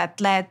so that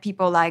led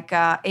people like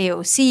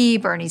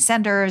AOC, Bernie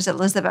Sanders,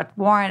 Elizabeth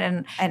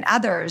Warren, and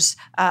others,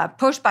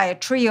 pushed by a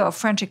trio of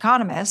French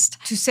economists,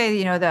 to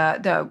say,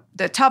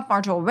 the top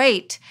marginal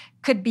rate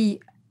could be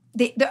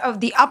the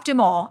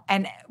optimal,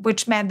 and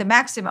which meant the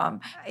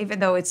maximum, even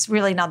though it's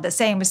really not the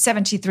same, is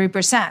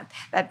 73%.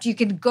 That you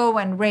can go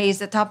and raise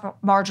the top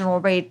marginal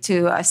rate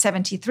to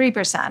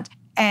 73%.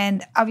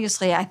 And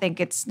obviously, I think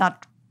it's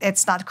not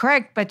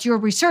correct, but your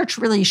research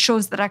really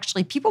shows that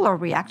actually people are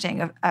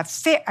reacting and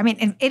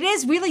it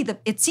is really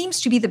it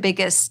seems to be the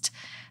biggest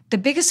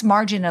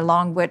margin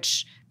along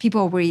which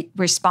people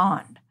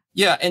respond.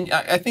 Yeah, and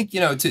I think,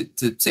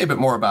 to say a bit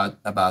more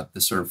about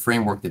the sort of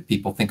framework that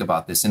people think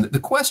about this, and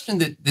the question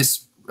that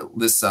this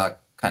kind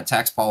of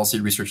tax policy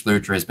research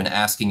literature has been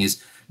asking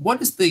is,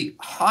 what is the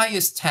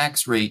highest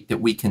tax rate that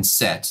we can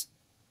set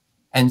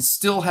and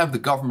still have the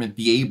government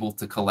be able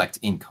to collect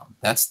income?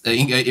 That's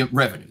the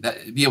revenue.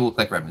 Be able to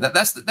collect revenue.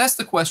 That's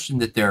the question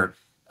that they're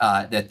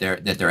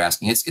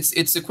asking.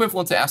 It's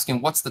equivalent to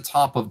asking what's the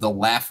top of the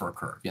Laffer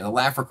curve. The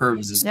Laffer curve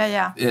is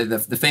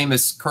the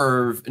famous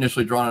curve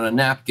initially drawn on a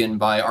napkin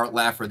by Art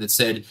Laffer that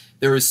said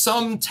there is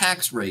some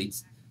tax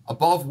rate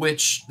above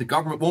which the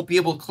government won't be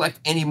able to collect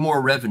any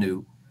more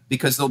revenue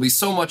because there'll be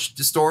so much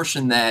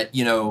distortion that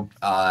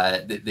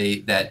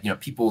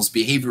people's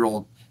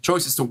behavioral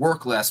choices to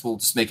work less will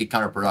just make it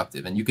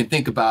counterproductive. And you can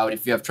think about,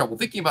 if you have trouble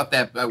thinking about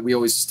that, we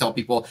always just tell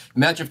people,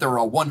 imagine if there were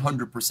a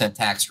 100%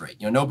 tax rate.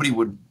 Nobody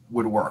would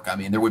work. I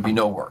mean, there would be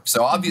no work.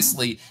 So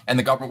obviously, and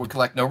the government would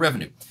collect no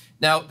revenue.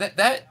 Now,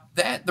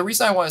 that the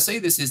reason I want to say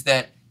this is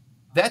that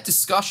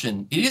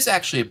discussion, it is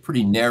actually a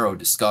pretty narrow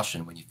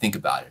discussion when you think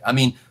about it. I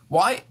mean,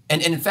 why?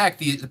 And in fact,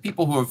 the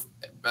people who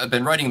have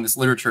been writing this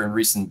literature in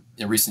recent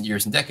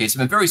years and decades have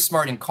been very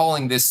smart in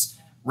calling this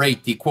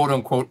rate the quote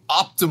unquote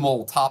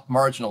optimal top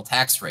marginal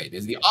tax rate.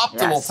 Is the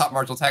optimal top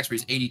marginal tax rate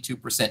is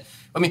 82%.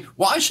 I mean,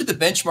 why should the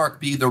benchmark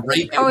be the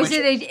rate? Is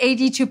it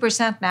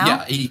 82% now?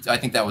 Yeah, 80. I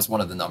think that was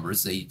one of the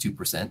numbers,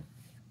 82%.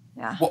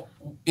 Yeah. Well,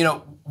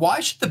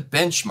 why should the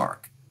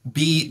benchmark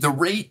be the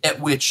rate at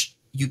which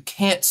you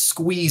can't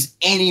squeeze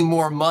any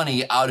more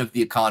money out of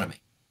the economy?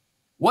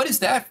 What is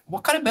that?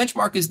 What kind of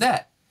benchmark is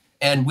that?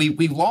 And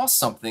we lost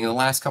something in the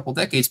last couple of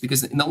decades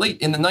because in the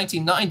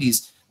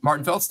 1990s,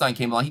 Martin Feldstein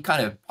came along. He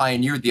kind of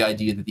pioneered the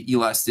idea that the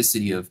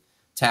elasticity of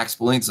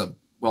taxable income, a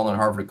well-known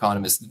Harvard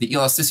economist, the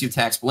elasticity of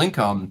taxable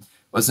income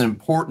was an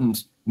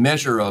important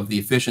measure of the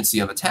efficiency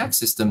of a tax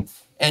system.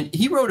 And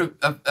he wrote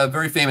a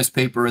very famous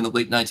paper in the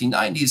late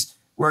 1990s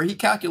where he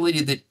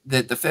calculated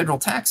that the federal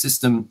tax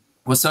system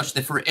was such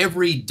that for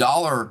every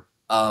dollar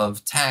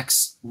of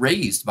tax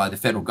raised by the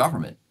federal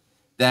government,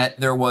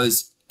 that there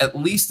was at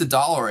least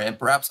 $1 and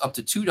perhaps up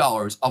to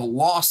 $2 of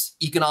lost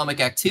economic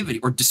activity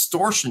or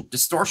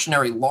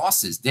distortionary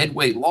losses,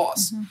 deadweight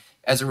loss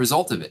as a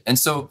result of it. And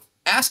so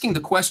asking the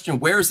question,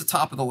 where's the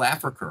top of the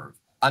Laffer curve?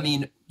 I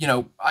mean,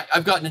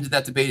 I've gotten into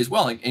that debate as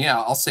well. And yeah,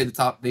 I'll say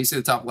they say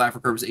the top of the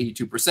Laffer curve is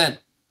 82%.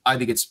 I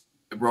think it's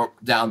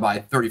broke down by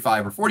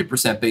 35 or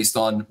 40% based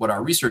on what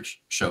our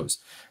research shows.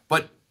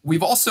 But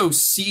we've also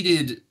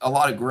ceded a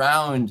lot of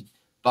ground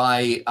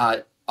by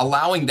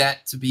allowing them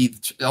to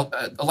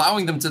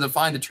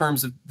define the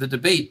terms of the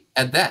debate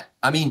at that.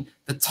 I mean,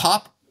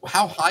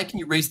 how high can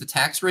you raise the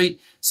tax rate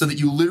so that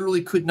you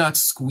literally could not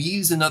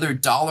squeeze another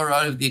dollar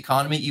out of the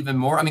economy even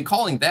more? I mean,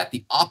 calling that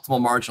the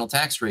optimal marginal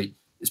tax rate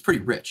is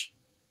pretty rich.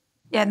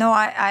 Yeah, no,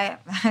 I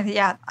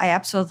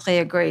absolutely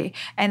agree.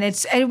 And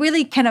it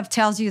really kind of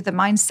tells you the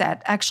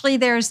mindset. Actually,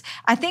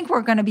 I think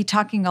we're going to be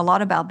talking a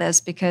lot about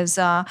this because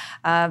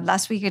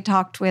last week I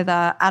talked with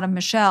Adam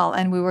Michel,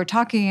 and we were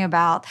talking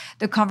about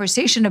the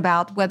conversation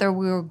about whether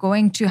we were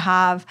going to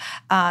have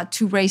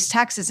to raise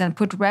taxes and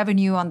put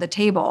revenue on the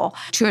table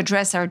to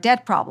address our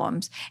debt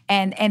problems.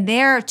 And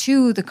there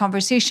too, the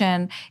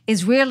conversation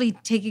is really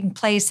taking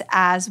place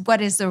as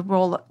what is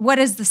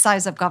the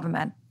size of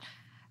government?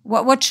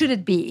 What should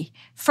it be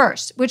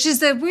first, which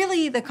is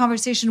really the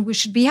conversation we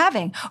should be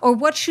having? Or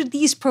what should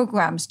these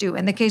programs do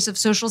in the case of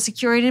Social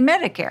Security and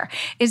Medicare?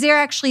 Is there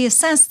actually a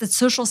sense that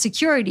Social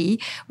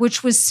Security,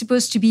 which was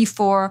supposed to be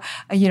for,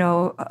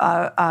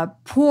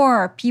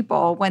 poor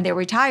people when they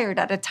retired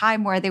at a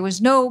time where there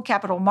was no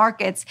capital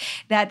markets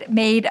that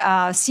made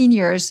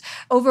seniors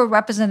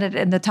overrepresented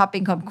in the top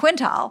income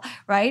quintile,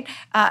 right?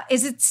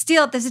 Does it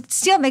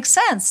still make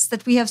sense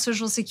that we have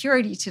Social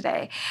Security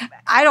today?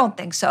 I don't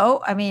think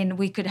so. I mean,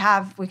 we could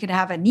have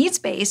a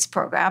needs-based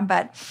program,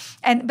 but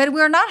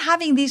we're not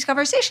having these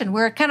conversations.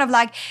 We're kind of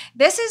like,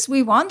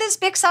 we want this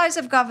big size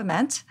of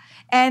government,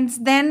 and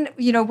then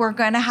we're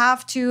going to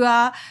have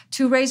to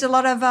raise a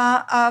lot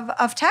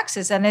of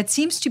taxes, and it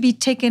seems to be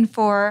taken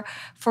for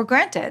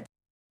granted.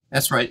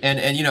 That's right, and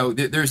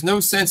there's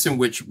no sense in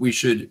which we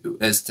should,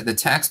 as to the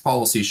tax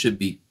policy, should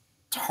be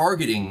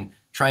targeting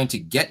trying to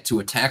get to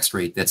a tax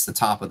rate that's the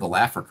top of the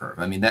Laffer curve.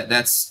 I mean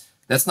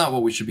that's not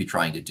what we should be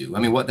trying to do. I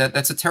mean,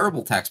 that's a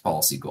terrible tax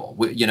policy goal.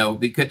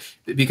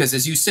 Because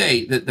as you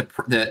say,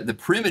 the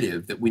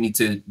primitive that we need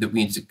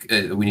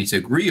to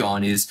agree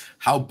on is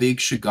how big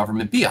should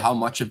government be? How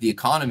much of the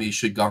economy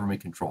should government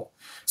control?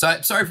 So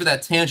I'm sorry for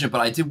that tangent, but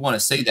I did want to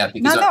say that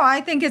because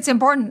I think it's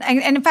important.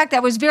 And in fact,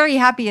 I was very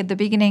happy at the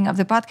beginning of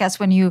the podcast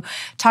when you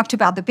talked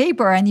about the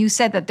paper and you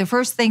said that the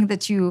first thing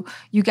that you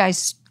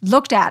guys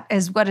looked at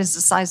is what is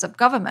the size of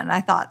government.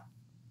 I thought,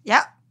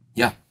 yeah.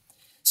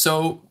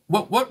 So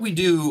what we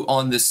do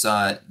on this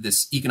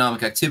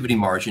economic activity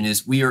margin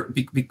is we are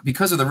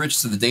because of the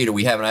richness of the data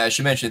we have, and I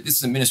should mention that this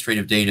is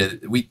administrative data.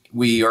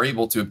 We are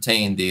able to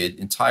obtain the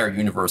entire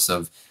universe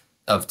of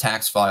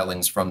tax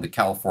filings from the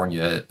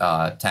California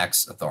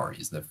tax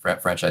authorities, the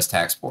Franchise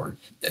Tax Board,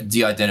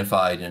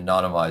 de-identified and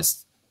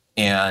anonymized,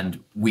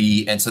 and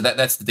so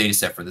that's the data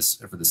set for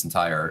this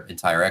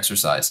entire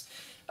exercise,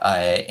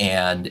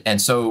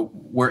 and so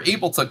we're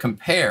able to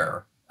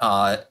compare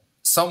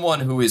someone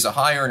who is a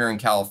high earner in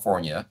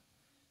California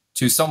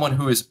to someone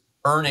who is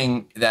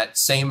earning that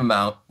same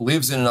amount,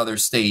 lives in another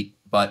state,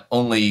 but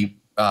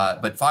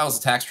files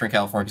a tax return in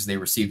California because they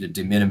received a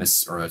de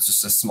minimis or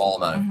just a small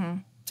amount of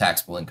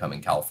taxable income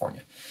in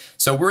California.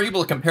 So we're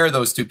able to compare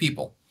those two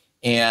people.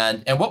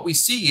 And what we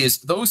see is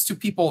those two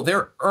people,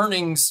 their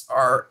earnings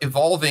are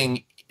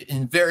evolving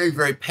in very,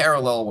 very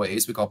parallel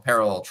ways. We call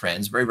parallel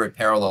trends, very, very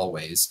parallel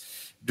ways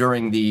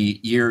during the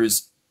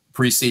years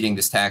preceding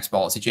this tax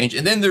policy change.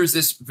 And then there's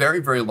this very,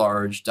 very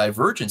large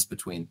divergence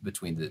between the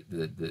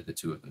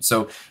two of them.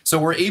 So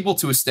we're able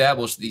to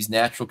establish these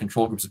natural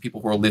control groups of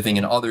people who are living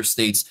in other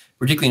states,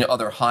 particularly in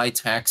other high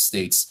tax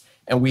states.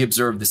 And we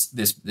observe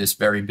this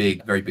very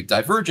big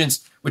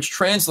divergence, which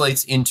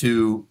translates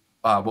into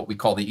what we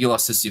call the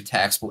elasticity of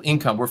taxable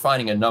income. We're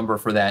finding a number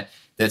for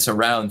that's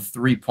around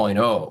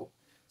 3.0.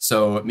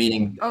 So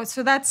meaning, Oh,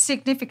 so that's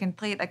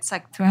significantly, that's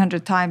like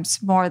 300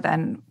 times more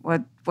than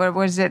what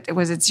was it?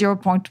 Was it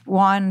 0.1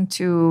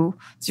 to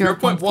 0.1 to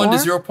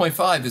 0.4?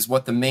 0.5 is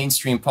what the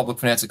mainstream public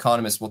finance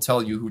economists will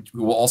tell you,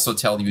 who will also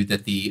tell you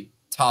that the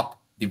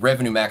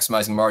revenue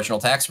maximizing marginal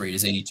tax rate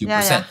is 82%.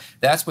 Yeah.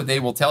 That's what they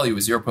will tell you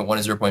is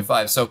 0.1 to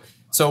 0.5.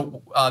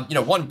 So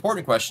one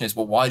important question is,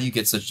 well, why do you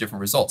get such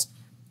different results?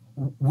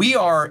 We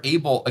are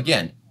able,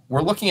 again,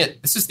 we're looking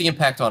at, this is the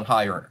impact on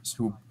high earners,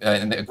 who,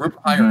 and the group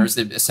of high earners,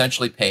 they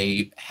essentially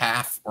pay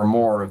half or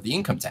more of the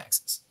income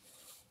taxes.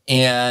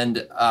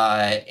 And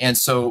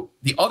so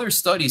the other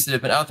studies that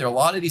have been out there, a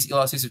lot of these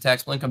elasticities of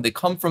taxable income, they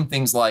come from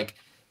things like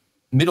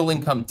middle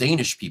income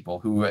Danish people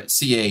who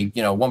see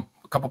a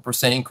couple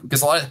percent,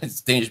 because a lot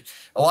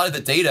of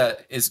the data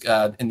is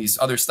in these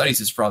other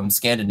studies is from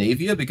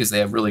Scandinavia because they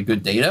have really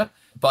good data,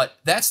 but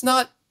that's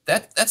not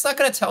going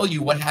to tell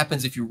you what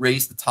happens if you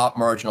raise the top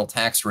marginal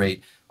tax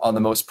rate on the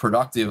most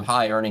productive,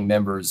 high-earning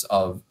members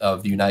of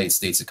the United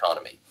States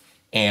economy.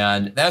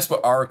 And that's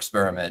what our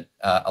experiment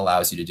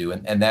allows you to do,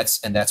 and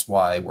that's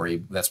why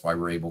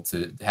we're able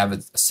to have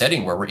a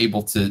setting where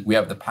we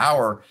have the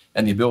power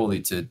and the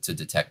ability to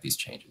detect these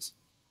changes.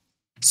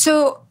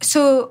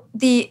 So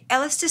the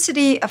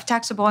elasticity of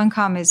taxable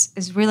income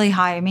is really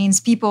high. It means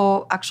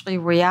people actually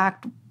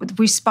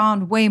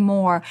respond way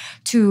more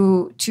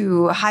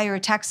to higher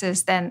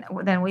taxes than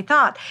we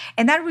thought.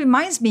 And that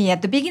reminds me,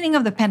 at the beginning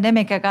of the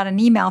pandemic, I got an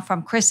email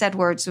from Chris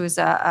Edwards, who is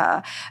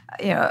a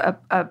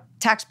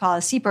tax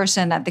policy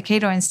person at the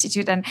Cato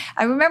Institute. And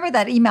I remember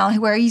that email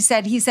where he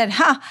said,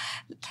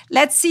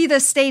 let's see the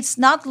states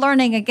not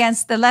learning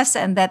against the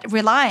lesson that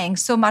relying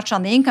so much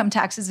on the income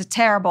tax is a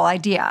terrible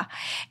idea.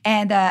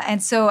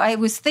 And so I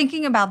was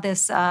thinking about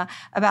this,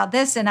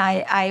 and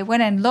I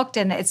went and looked,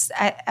 and it's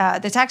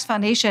the Tax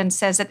Foundation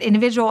says that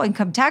individual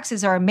income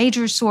taxes are a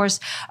major source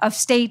of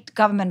state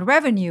government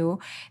revenue.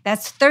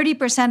 That's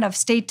 30% of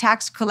state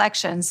tax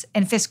collections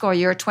in fiscal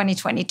year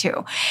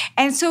 2022.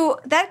 And so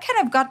that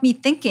kind of got me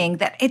thinking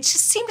that it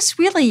just seems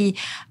really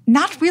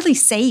not really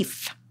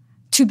safe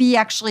to be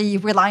actually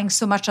relying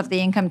so much of the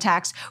income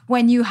tax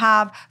when you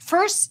have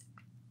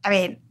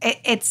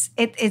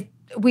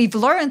we've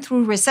learned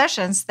through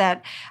recessions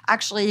that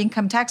actually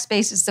income tax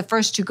base is the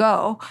first to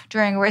go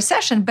during a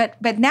recession.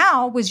 But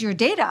now with your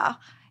data,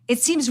 it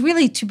seems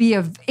really to be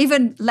an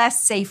even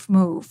less safe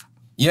move.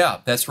 Yeah,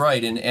 that's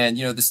right. And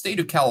the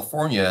state of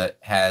California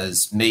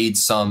has made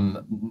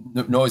some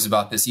noise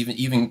about this.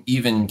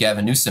 Even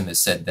Gavin Newsom has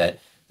said that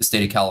the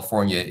state of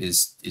California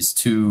is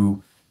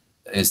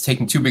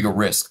taking too big a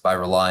risk by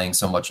relying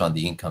so much on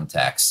the income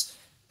tax.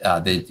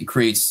 That it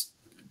creates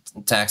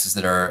taxes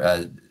that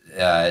are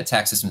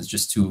tax system is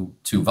just too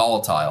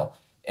volatile.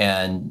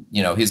 And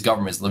his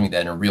government is living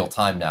that in real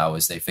time now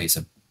as they face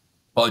a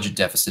budget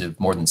deficit of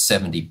more than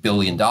 $70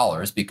 billion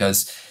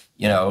because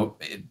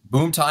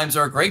boom times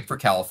are great for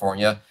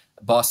California,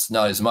 bust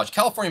not as much.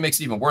 California makes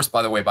it even worse,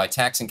 by the way, by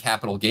taxing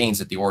capital gains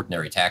at the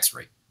ordinary tax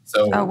rate.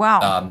 So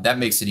that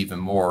makes it even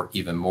more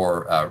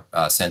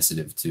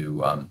sensitive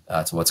to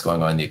what's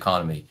going on in the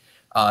economy.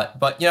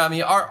 But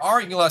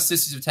our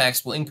elasticity of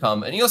taxable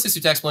income, an elasticity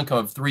of taxable income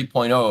of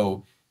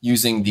 3.0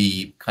 using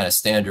the kind of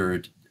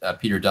standard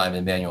Peter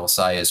Diamond, Manuel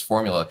Saez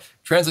formula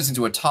translates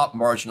into a top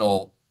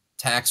marginal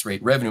tax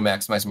rate, revenue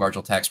maximizing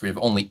marginal tax rate of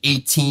only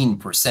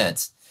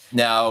 18%.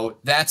 Now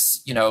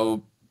that's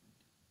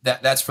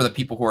that's for the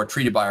people who are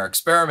treated by our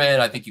experiment.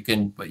 I think you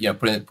can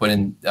put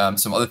in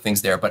some other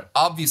things there, but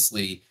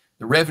obviously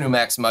the revenue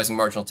maximizing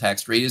marginal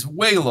tax rate is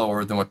way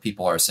lower than what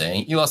people are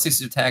saying.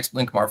 Elasticities of taxable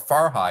income are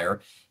far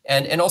higher,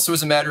 and also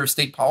as a matter of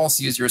state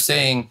policy, as you're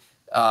saying,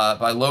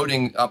 by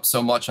loading up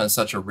so much on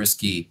such a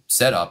risky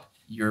setup,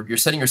 you're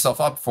setting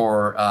yourself up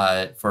for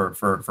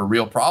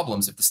real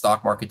problems if the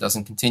stock market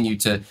doesn't continue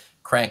to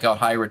crank out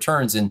high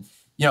returns. And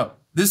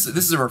this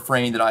is a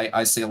refrain that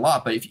I say a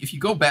lot, but if you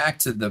go back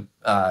to the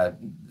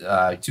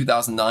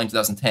 2009,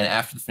 2010,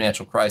 after the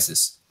financial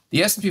crisis,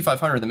 the S&P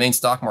 500, the main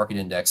stock market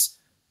index,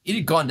 it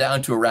had gone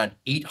down to around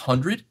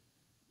 800.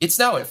 It's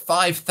now at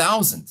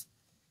 5,000.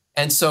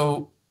 And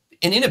so,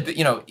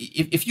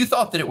 if you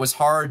thought that it was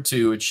hard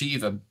to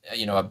achieve a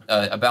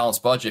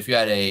balanced budget, if you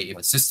had a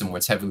system where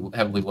it's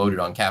heavily loaded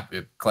on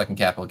collecting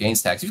capital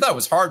gains tax, if you thought it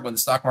was hard when the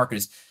stock market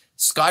is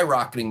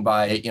skyrocketing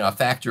by a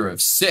factor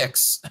of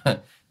 6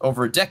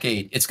 over a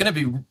decade, it's going to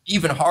be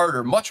even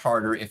harder, much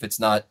harder if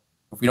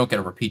we don't get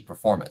a repeat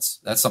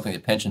performance. That's something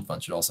that pension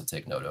funds should also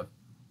take note of.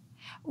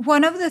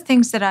 One of the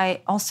things that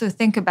I also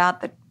think about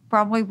that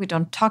probably we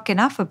don't talk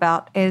enough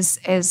about is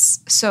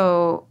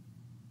so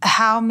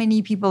how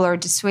many people are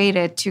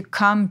dissuaded to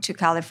come to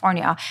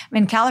California. I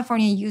mean,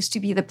 California used to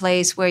be the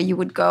place where you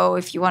would go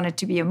if you wanted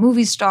to be a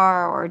movie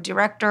star or a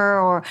director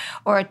or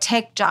a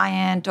tech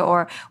giant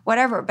or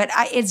whatever. But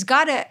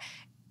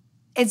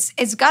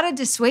it's got to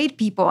dissuade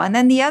people. And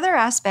then the other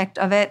aspect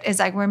of it is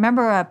I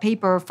remember a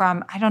paper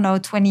from, I don't know,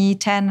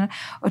 2010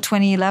 or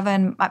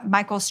 2011,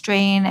 Michael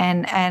Strain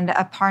and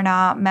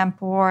Aparna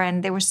Mampur,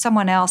 and there was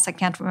someone else, I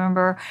can't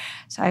remember,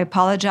 so I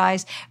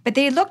apologize. But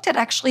they looked at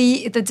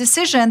actually the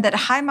decision that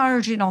high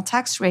marginal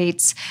tax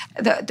rates,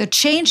 the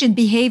change in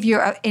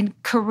behavior in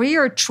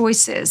career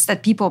choices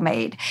that people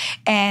made.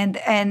 And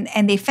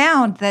they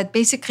found that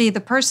basically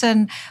the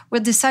person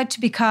would decide to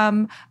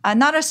become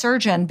not a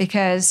surgeon,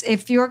 because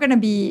if you're going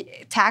to be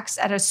taxed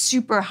at a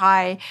super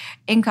high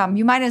income,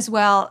 you might as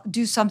well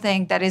do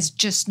something that is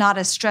just not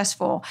as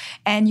stressful,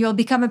 and you'll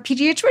become a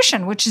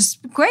pediatrician, which is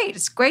great.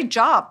 It's a great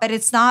job, but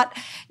it's not,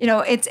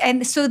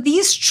 and so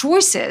these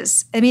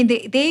choices, I mean,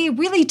 they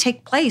really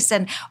take place,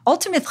 and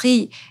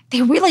ultimately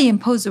they really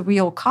impose a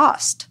real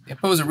cost. They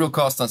impose a real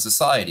cost on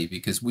society,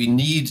 because we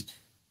need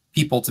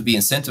people to be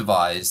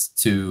incentivized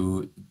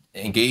to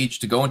engage,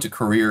 to go into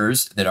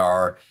careers that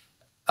are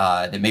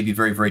that may be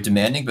very, very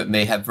demanding, but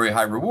may have very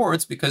high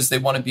rewards, because they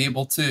want to be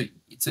able to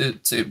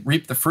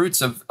reap the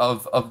fruits of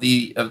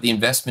the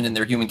investment in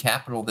their human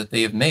capital that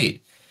they have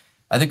made.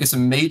 I think it's a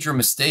major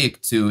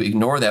mistake to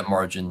ignore that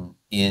margin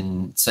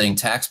in setting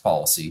tax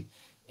policy.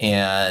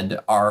 And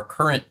our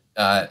current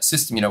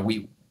system,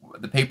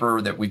 the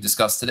paper that we've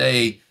discussed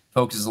today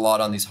focuses a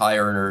lot on these high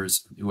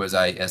earners who, as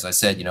I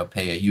said,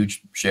 pay a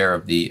huge share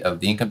of the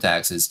income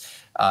taxes.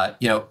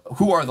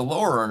 Who are the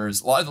lower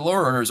earners? A lot of the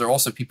lower earners are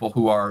also people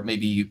who are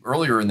maybe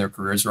earlier in their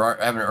careers, or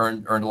haven't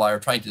earned a lot, or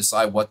trying to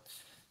decide what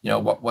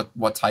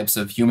types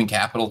of human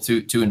capital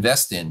to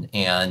invest in.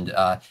 And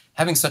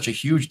having such a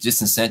huge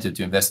disincentive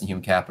to invest in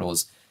human capital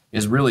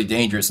is really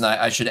dangerous. And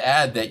I should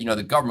add that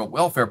the government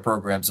welfare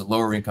programs that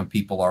lower income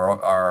people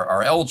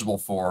are eligible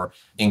for,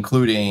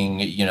 including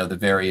the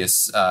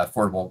various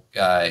Affordable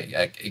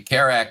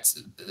Care Act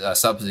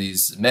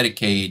subsidies,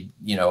 Medicaid,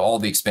 all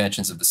the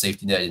expansions of the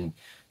safety net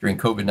during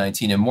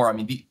COVID-19 and more. I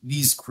mean,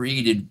 these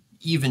created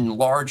even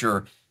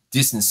larger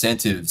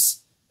disincentives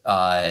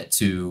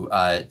to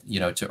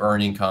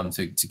earn income,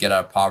 to get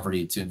out of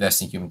poverty, to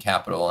invest in human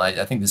capital.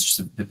 And I think this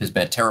has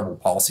been a terrible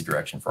policy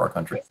direction for our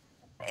country.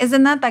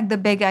 Isn't that like the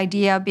big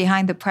idea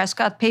behind the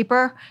Prescott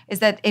paper? Is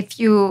that if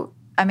you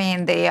want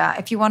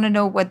to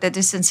know what the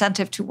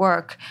disincentive to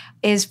work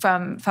is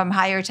from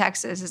higher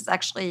taxes, is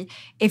actually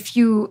if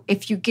you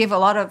give a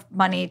lot of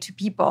money to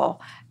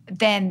people,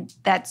 then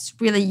that's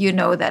really,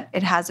 that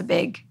it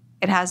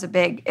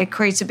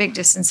creates a big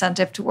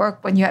disincentive to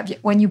work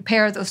when you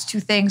pair those two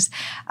things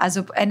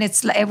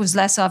it was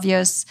less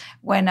obvious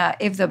when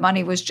if the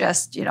money was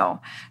just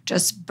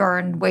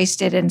burned,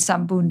 wasted in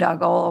some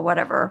boondoggle or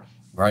whatever.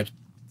 Right.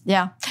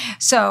 Yeah.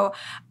 So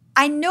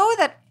I know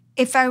that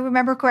if I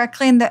remember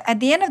correctly, at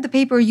the end of the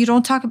paper, you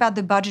don't talk about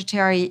the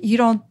budgetary. You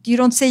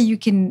don't say you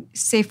can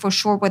say for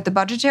sure what the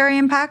budgetary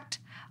impact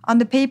on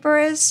the paper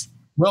is.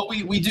 Well,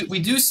 we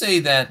do say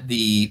that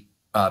the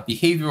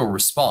behavioral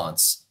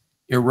response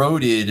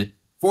eroded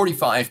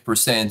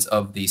 45%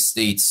 of the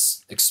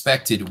state's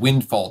expected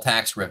windfall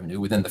tax revenue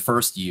within the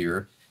first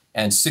year,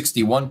 and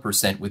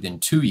 61% within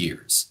 2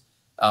 years.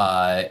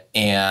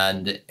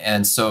 And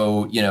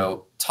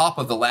so, top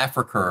of the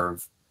Laffer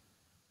curve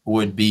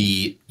would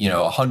be,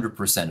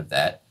 100% of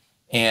that.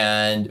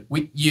 And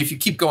if you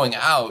keep going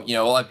out,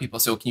 a lot of people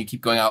say, well, can you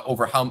keep going out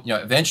over how,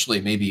 eventually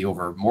maybe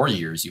over more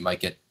years, you might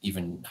get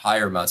even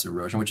higher amounts of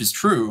erosion, which is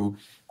true.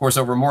 Of course,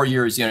 over more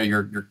years,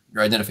 your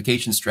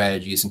identification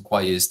strategy isn't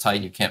quite as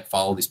tight. You can't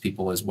follow these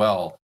people as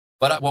well.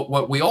 But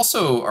what we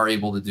also are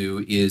able to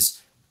do is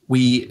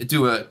we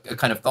do a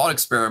kind of thought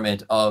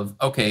experiment of,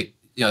 okay,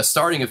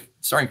 starting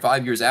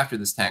 5 years after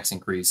this tax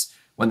increase,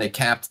 when they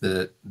capped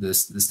the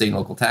state and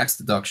local tax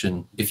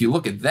deduction, if you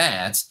look at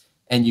that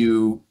and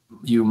you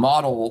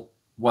model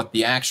what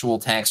the actual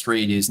tax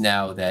rate is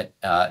now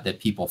that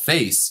people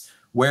face,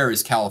 where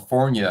is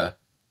California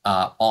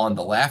on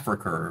the Laffer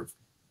curve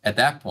at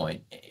that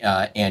point?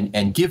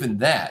 And given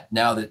that,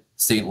 now that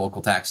state and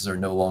local taxes are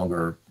no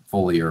longer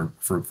fully, or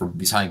for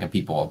these high income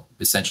people,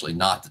 essentially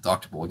not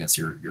deductible against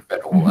your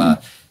federal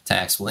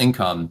taxable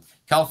income,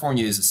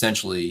 California is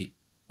essentially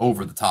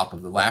over the top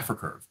of the Laffer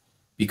curve,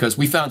 because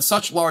we found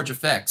such large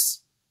effects,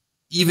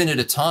 even at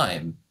a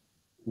time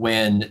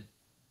when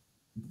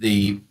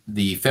the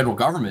federal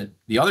government,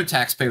 the other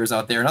taxpayers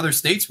out there in other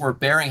states, were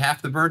bearing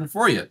half the burden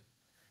for you.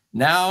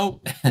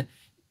 Now,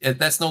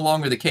 that's no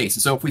longer the case.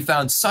 And so if we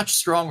found such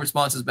strong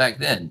responses back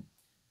then,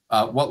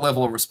 what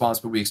level of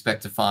response would we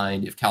expect to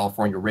find if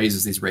California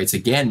raises these rates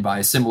again by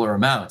a similar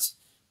amount?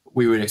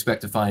 We would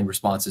expect to find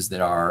responses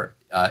that are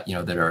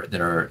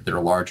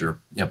larger,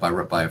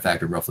 by a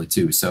factor of roughly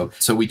 2.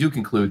 So we do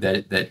conclude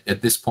that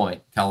at this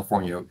point,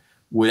 California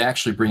would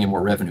actually bring in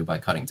more revenue by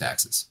cutting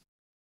taxes.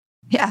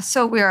 Yeah,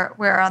 so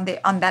we're on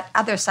that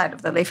other side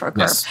of the Laffer curve.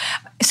 Yes.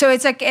 So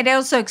it's like, it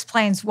also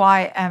explains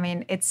why,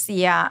 it's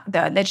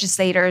the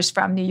legislators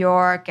from New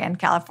York and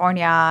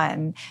California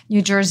and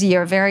New Jersey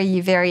are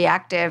very, very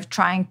active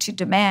trying to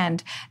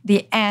demand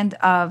the end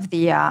of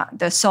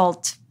the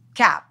SALT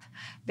cap,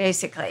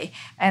 basically.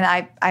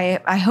 And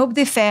I hope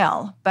they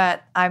fail,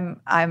 but I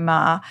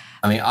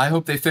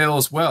hope they fail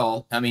as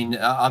well.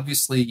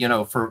 Obviously,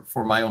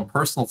 for my own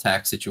personal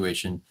tax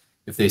situation,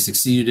 if they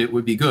succeeded, it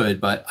would be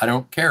good, but I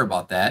don't care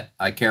about that.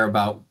 I care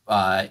about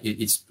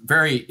it's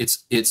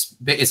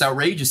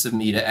outrageous of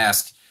me to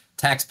ask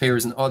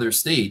taxpayers in other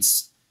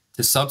states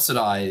to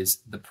subsidize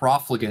the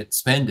profligate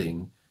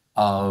spending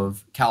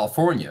of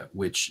California,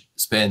 which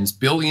spends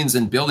billions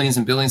and billions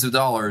and billions of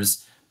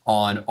dollars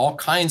on all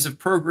kinds of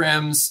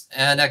programs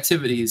and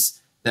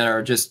activities that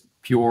are just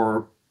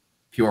pure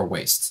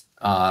waste.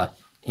 I'm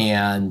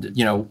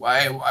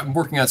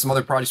working on some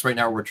other projects right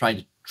now where we're trying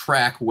to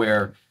track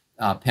where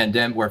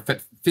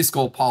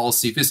fiscal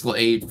policy, fiscal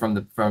aid from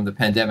the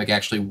pandemic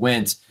actually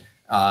went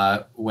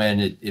when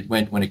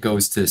it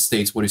goes to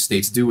states. What do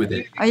states do with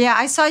it? Oh yeah,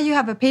 I saw you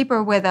have a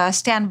paper with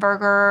Stan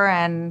Berger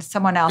and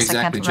someone else.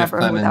 Exactly, I can't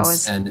remember who that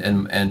was.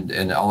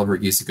 And Oliver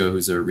Giesico,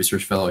 who's a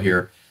research fellow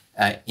here.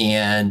 We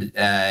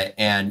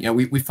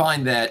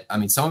find that,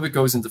 some of it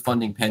goes into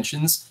funding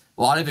pensions.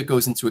 A lot of it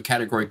goes into a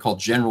category called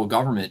general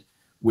government,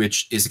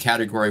 which is a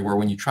category where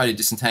when you try to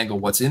disentangle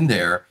what's in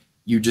there,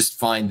 you just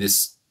find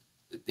this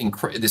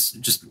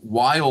just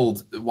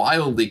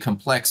wildly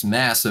complex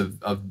mass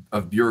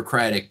of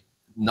bureaucratic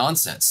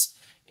nonsense.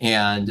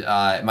 And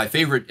my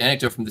favorite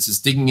anecdote from this is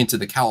digging into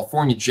the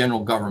California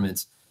general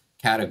government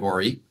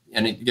category.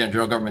 And again,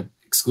 general government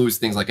excludes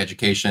things like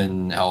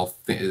education, health,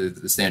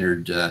 the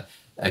standard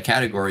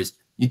categories.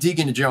 You dig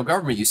into general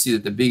government, you see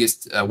that the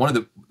biggest one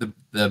of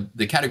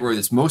the category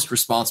that's most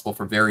responsible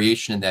for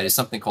variation in that is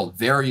something called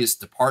various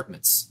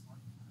departments.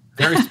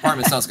 Various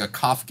departments sounds like a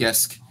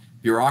Kafkaesque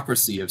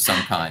bureaucracy of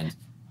some kind.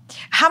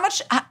 How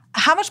much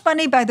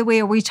money, by the way,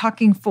 are we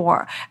talking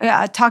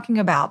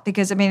about?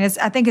 Because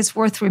I think it's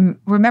worth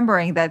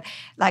remembering that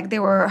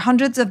there were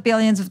hundreds of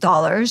billions of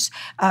dollars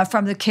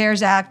from the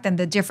CARES Act and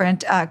the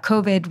different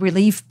COVID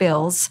relief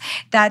bills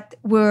that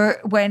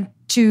went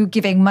to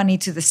giving money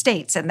to the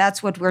states, and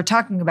that's what we're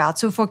talking about.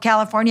 So for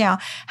California,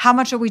 how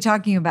much are we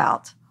talking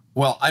about?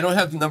 Well, I don't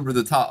have the number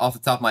off the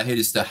top of my head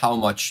as to how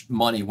much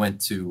money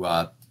went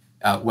to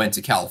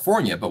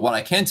California, but what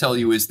I can tell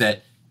you is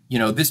that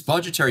this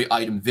budgetary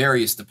item,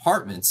 various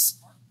departments,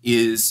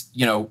 is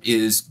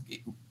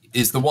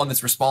the one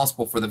that's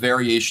responsible for the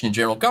variation in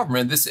general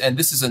government. This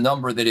is a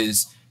number that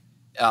is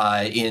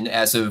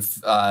as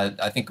of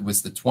I think it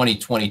was the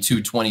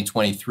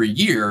 2022-2023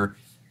 year,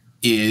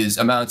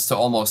 amounts to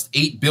almost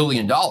 $8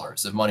 billion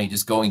of money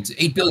just going to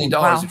 $8 billion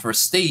for a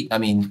state. For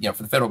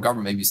the federal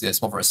government, maybe you say that's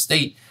small. For a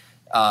state,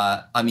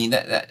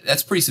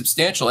 that's pretty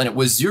substantial, and it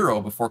was zero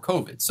before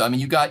COVID. So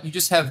you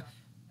just have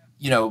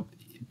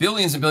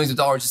billions and billions of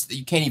dollars that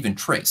you can't even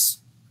trace.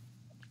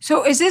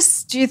 So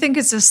do you think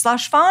it's a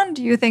slush fund?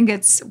 Do you think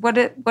it's what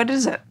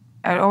is it?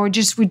 Or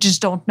we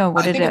just don't know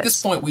what it is? I think at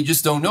this point we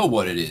just don't know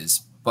what it is.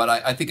 But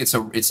I think it's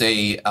a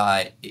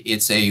I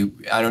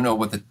don't know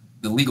what the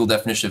legal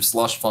definition of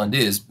slush fund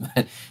is,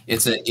 but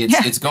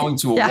it's going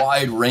to a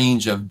wide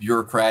range of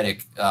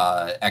bureaucratic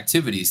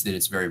activities that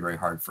it's very, very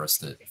hard for us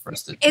to.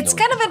 It's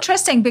kind of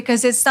interesting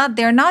because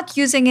they're not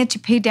using it to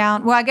pay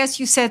down. Well, I guess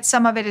you said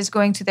some of it is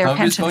going to their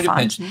pension fund. To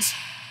pensions.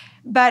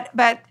 But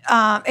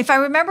if I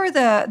remember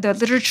the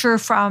literature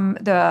from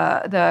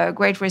the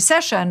Great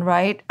Recession,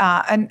 right,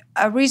 and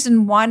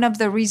one of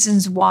the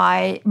reasons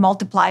why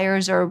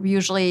multipliers are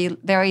usually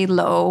very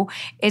low,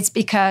 it's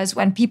because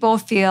when people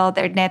feel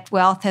their net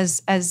wealth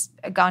has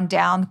gone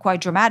down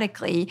quite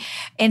dramatically,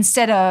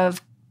 instead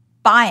of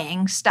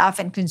buying stuff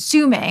and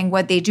consuming,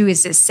 what they do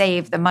is they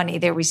save the money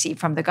they receive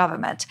from the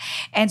government.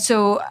 And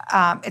so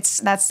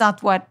that's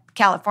not what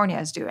California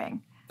is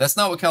doing. That's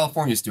not what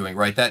California is doing,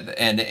 right?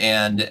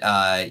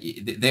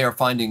 They are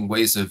finding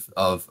ways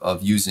of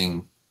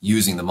using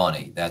the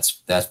money.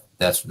 That's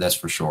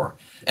for sure.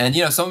 And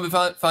some of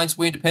it finds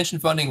way into pension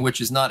funding,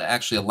 which is not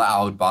actually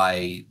allowed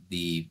by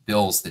the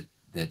bills that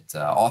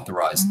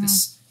authorize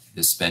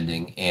this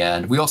spending.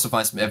 And we also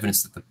find some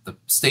evidence that the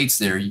states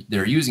that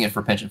are using it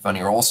for pension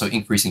funding are also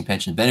increasing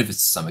pension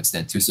benefits to some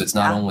extent too. So it's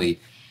not only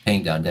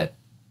paying down debt.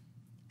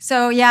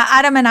 So yeah,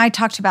 Adam and I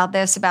talked about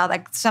this,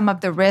 about some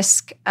of the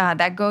risk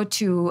that go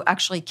to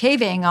actually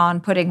caving on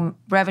putting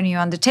revenue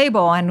on the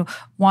table. And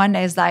one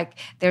is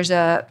there's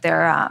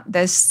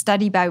this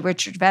study by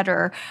Richard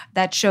Vedder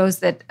that shows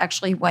that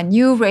actually when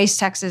you raise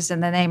taxes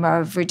in the name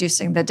of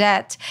reducing the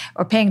debt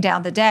or paying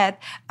down the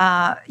debt,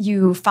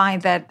 you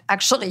find that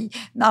actually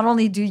not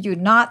only do you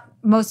not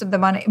most of the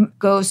money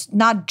goes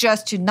not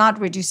just to not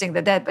reducing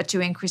the debt, but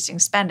to increasing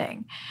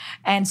spending.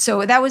 And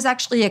so that was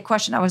actually a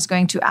question I was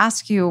going to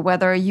ask you,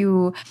 whether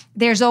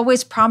there's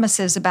always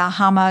promises about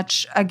how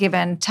much a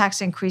given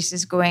tax increase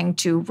is going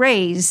to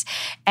raise.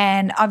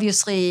 And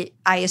obviously,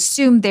 I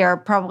assume they're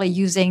probably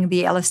using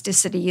the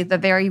elasticity, the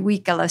very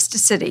weak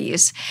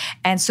elasticities.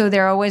 And so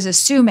they're always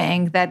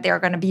assuming that they're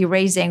going to be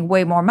raising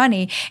way more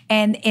money.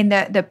 And in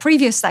the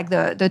previous,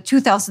 the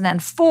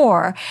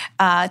 2004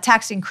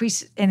 tax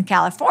increase in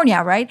California,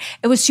 California, right?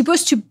 It was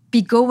supposed to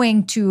be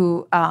going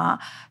to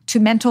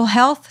mental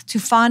health, to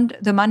fund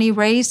the money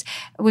raised.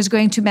 It was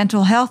going to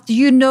mental health. Do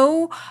you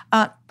know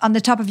on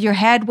the top of your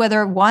head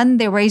whether, one,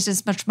 they raised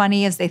as much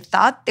money as they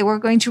thought they were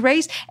going to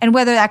raise, and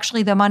whether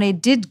actually the money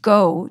did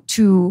go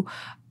to,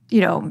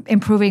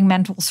 improving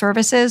mental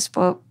services,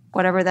 for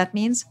whatever that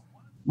means?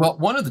 Well,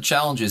 one of the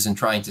challenges in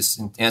trying to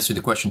answer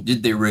the question,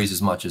 did they raise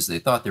as much as they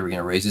thought they were going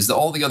to raise, is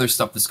all the other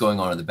stuff that's going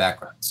on in the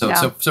background. So,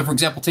 for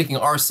example, taking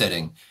our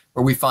setting,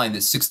 where we find that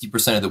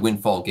 60% of the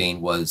windfall gain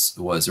was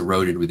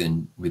eroded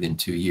within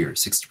 2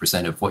 years.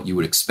 60% of what you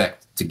would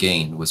expect to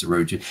gain was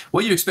eroded.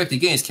 What you expect to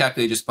gain is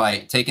calculated just by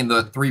taking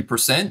the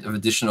 3% of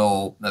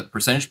additional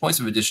percentage points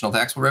of additional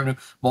taxable revenue,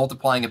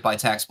 multiplying it by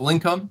taxable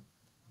income.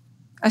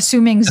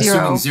 Assuming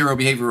zero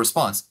behavioral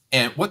response.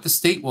 And what the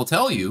state will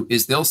tell you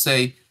is they'll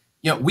say,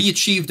 we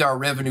achieved our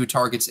revenue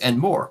targets and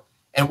more.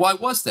 And why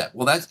was that?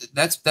 Well,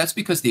 that's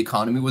because the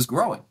economy was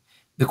growing.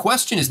 The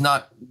question is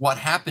not what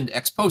happened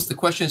ex post. The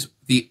question is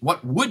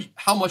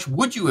how much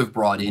would you have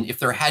brought in if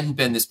there hadn't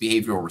been this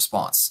behavioral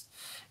response?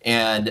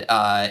 And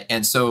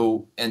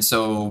so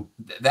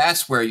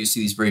that's where you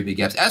see these very big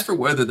gaps. As for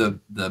whether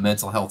the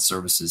mental health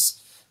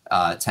services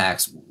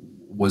tax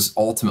was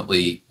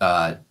ultimately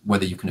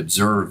whether you can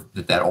observe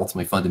that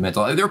ultimately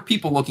fundamental. There are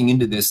people looking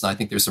into this, and I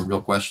think there's some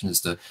real questions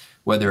as to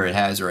whether it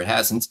has or it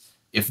hasn't.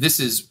 If this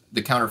is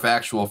the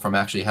counterfactual from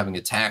actually having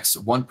a tax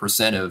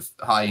 1% of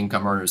high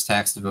income earners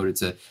tax devoted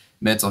to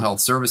mental health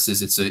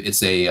services,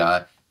 it's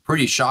a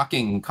pretty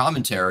shocking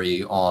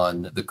commentary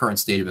on the current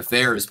state of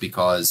affairs,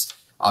 because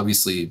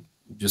obviously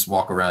just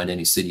walk around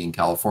any city in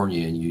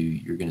California and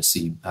you're going to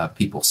see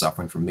people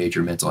suffering from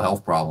major mental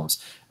health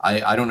problems.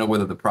 I don't know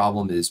whether the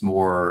problem is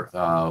more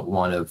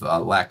one of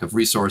lack of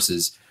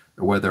resources,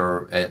 or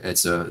whether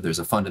there's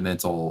a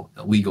fundamental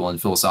legal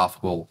and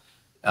philosophical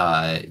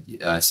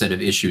set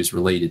of issues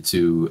related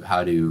to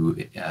how to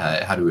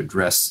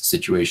address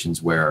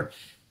situations where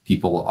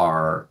people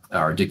are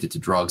addicted to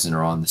drugs and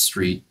are on the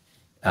street,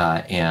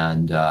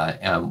 and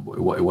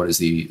what is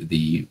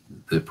the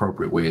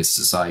appropriate way as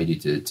society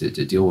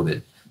to deal with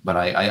it. But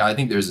I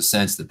think there's a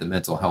sense that the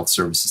mental health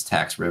services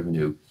tax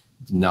revenue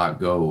did not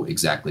go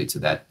exactly to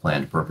that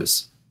planned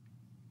purpose.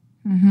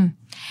 Mm-hmm.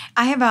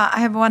 I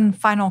have one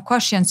final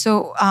question.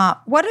 So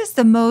what is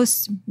the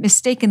most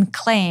mistaken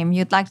claim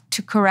you'd like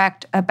to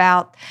correct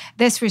about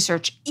this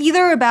research,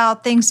 either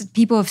about things that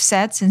people have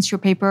said since your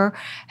paper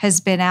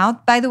has been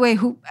out? By the way,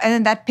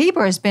 and that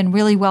paper has been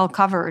really well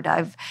covered.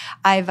 I've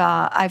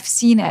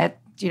seen it,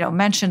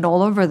 mentioned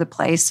all over the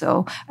place.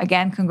 So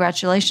again,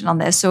 congratulations on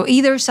this. So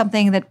either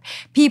something that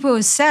people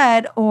have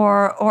said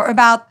or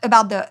about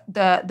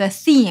the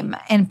theme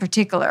in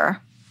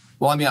particular.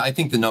 Well, I mean, I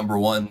think the number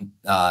one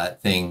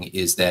thing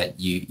is that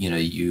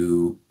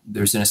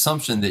there's an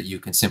assumption that you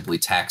can simply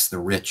tax the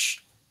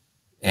rich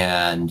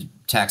and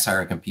tax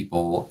higher income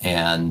people,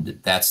 and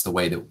that's the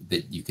way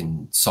that you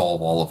can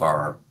solve all of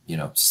our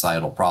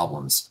societal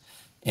problems.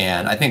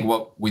 And I think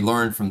what we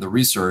learned from the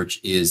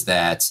research is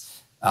that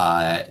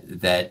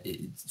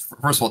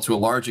first of all, to a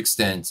large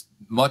extent,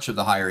 much of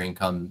the higher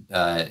income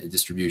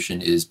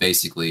distribution is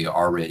basically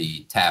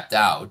already tapped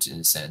out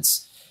in a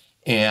sense,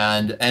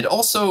 and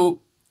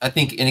also, I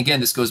think, and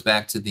again, this goes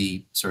back to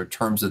the sort of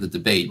terms of the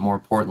debate. More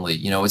importantly,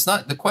 it's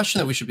not the question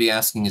that we should be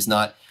asking is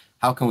not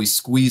how can we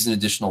squeeze an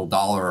additional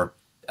dollar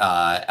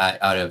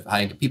out of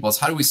high income people. It's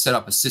how do we set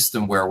up a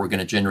system where we're going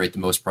to generate the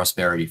most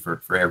prosperity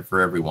for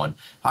everyone.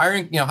 Higher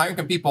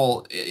income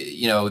people,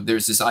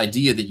 there's this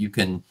idea that you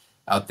can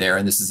out there,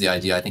 and this is the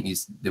idea I think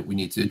that we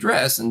need to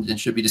address and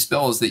should be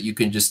dispelled, is that you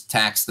can just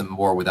tax them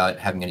more without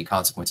having any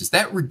consequences.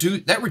 That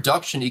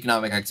reduction in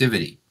economic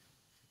activity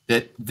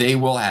that they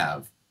will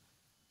have,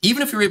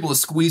 even if you're able to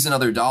squeeze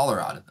another dollar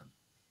out of them,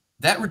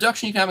 that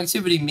reduction in economic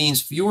activity means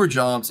fewer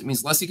jobs. It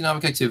means less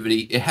economic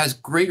activity. It has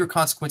greater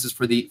consequences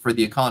for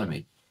the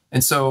economy.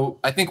 And so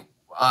I think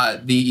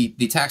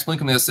the taxable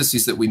income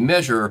elasticities that we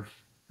measure,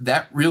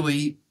 that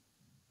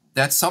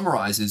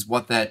summarizes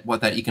what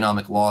that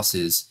economic loss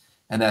is,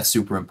 and that's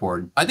super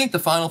important. I think the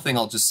final thing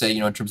I'll just say,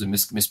 in terms of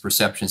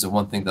misperceptions, and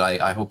one thing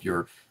that I hope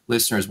your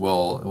listeners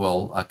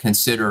will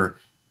consider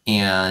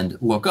and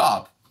look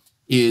up,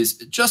 is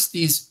just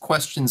these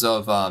questions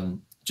of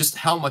just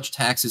how much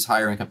taxes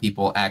higher income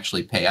people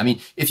actually pay. I mean,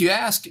 if you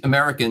ask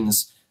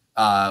Americans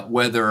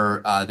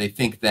whether they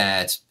think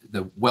that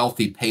the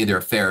wealthy pay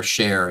their fair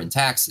share in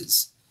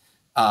taxes,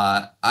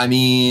 6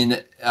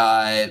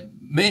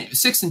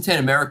 in 10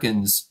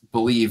 Americans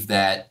believe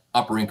that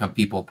upper income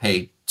people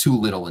pay too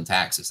little in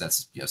taxes.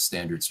 That's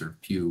standard sort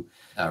of Pew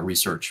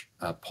Research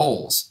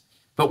polls.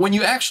 But when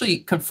you actually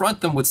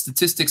confront them with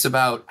statistics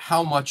about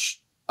how much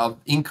of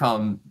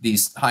income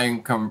these high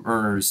income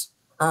earners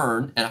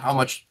earn and how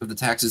much of the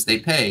taxes they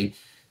pay,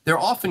 they're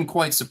often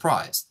quite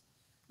surprised.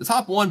 The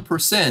top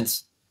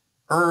 1%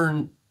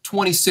 earn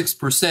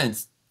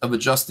 26% of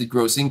adjusted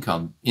gross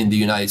income in the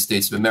United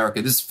States of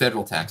America. This is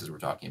federal taxes we're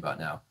talking about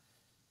now.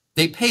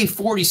 They pay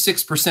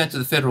 46% of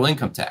the federal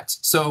income tax.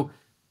 So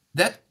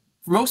that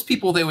for most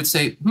people, they would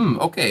say,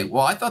 okay,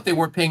 well, I thought they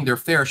weren't paying their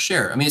fair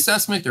share. I mean, it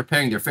sounds like they're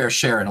paying their fair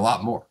share and a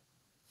lot more.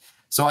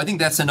 So I think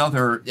that's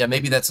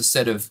maybe that's a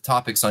set of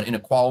topics on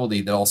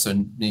inequality that also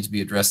need to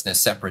be addressed in a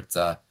separate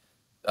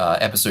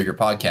episode of your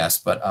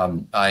podcast. But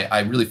I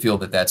really feel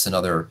that that's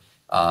another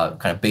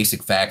kind of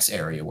basic facts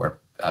area where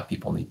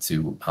people need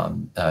to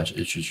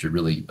should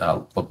really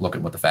look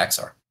at what the facts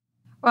are.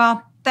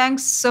 Well,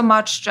 thanks so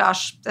much,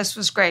 Josh. This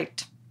was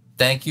great.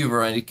 Thank you,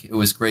 Veronique. It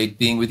was great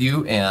being with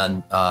you,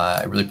 and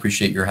I really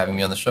appreciate your having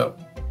me on the show.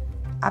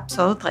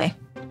 Absolutely.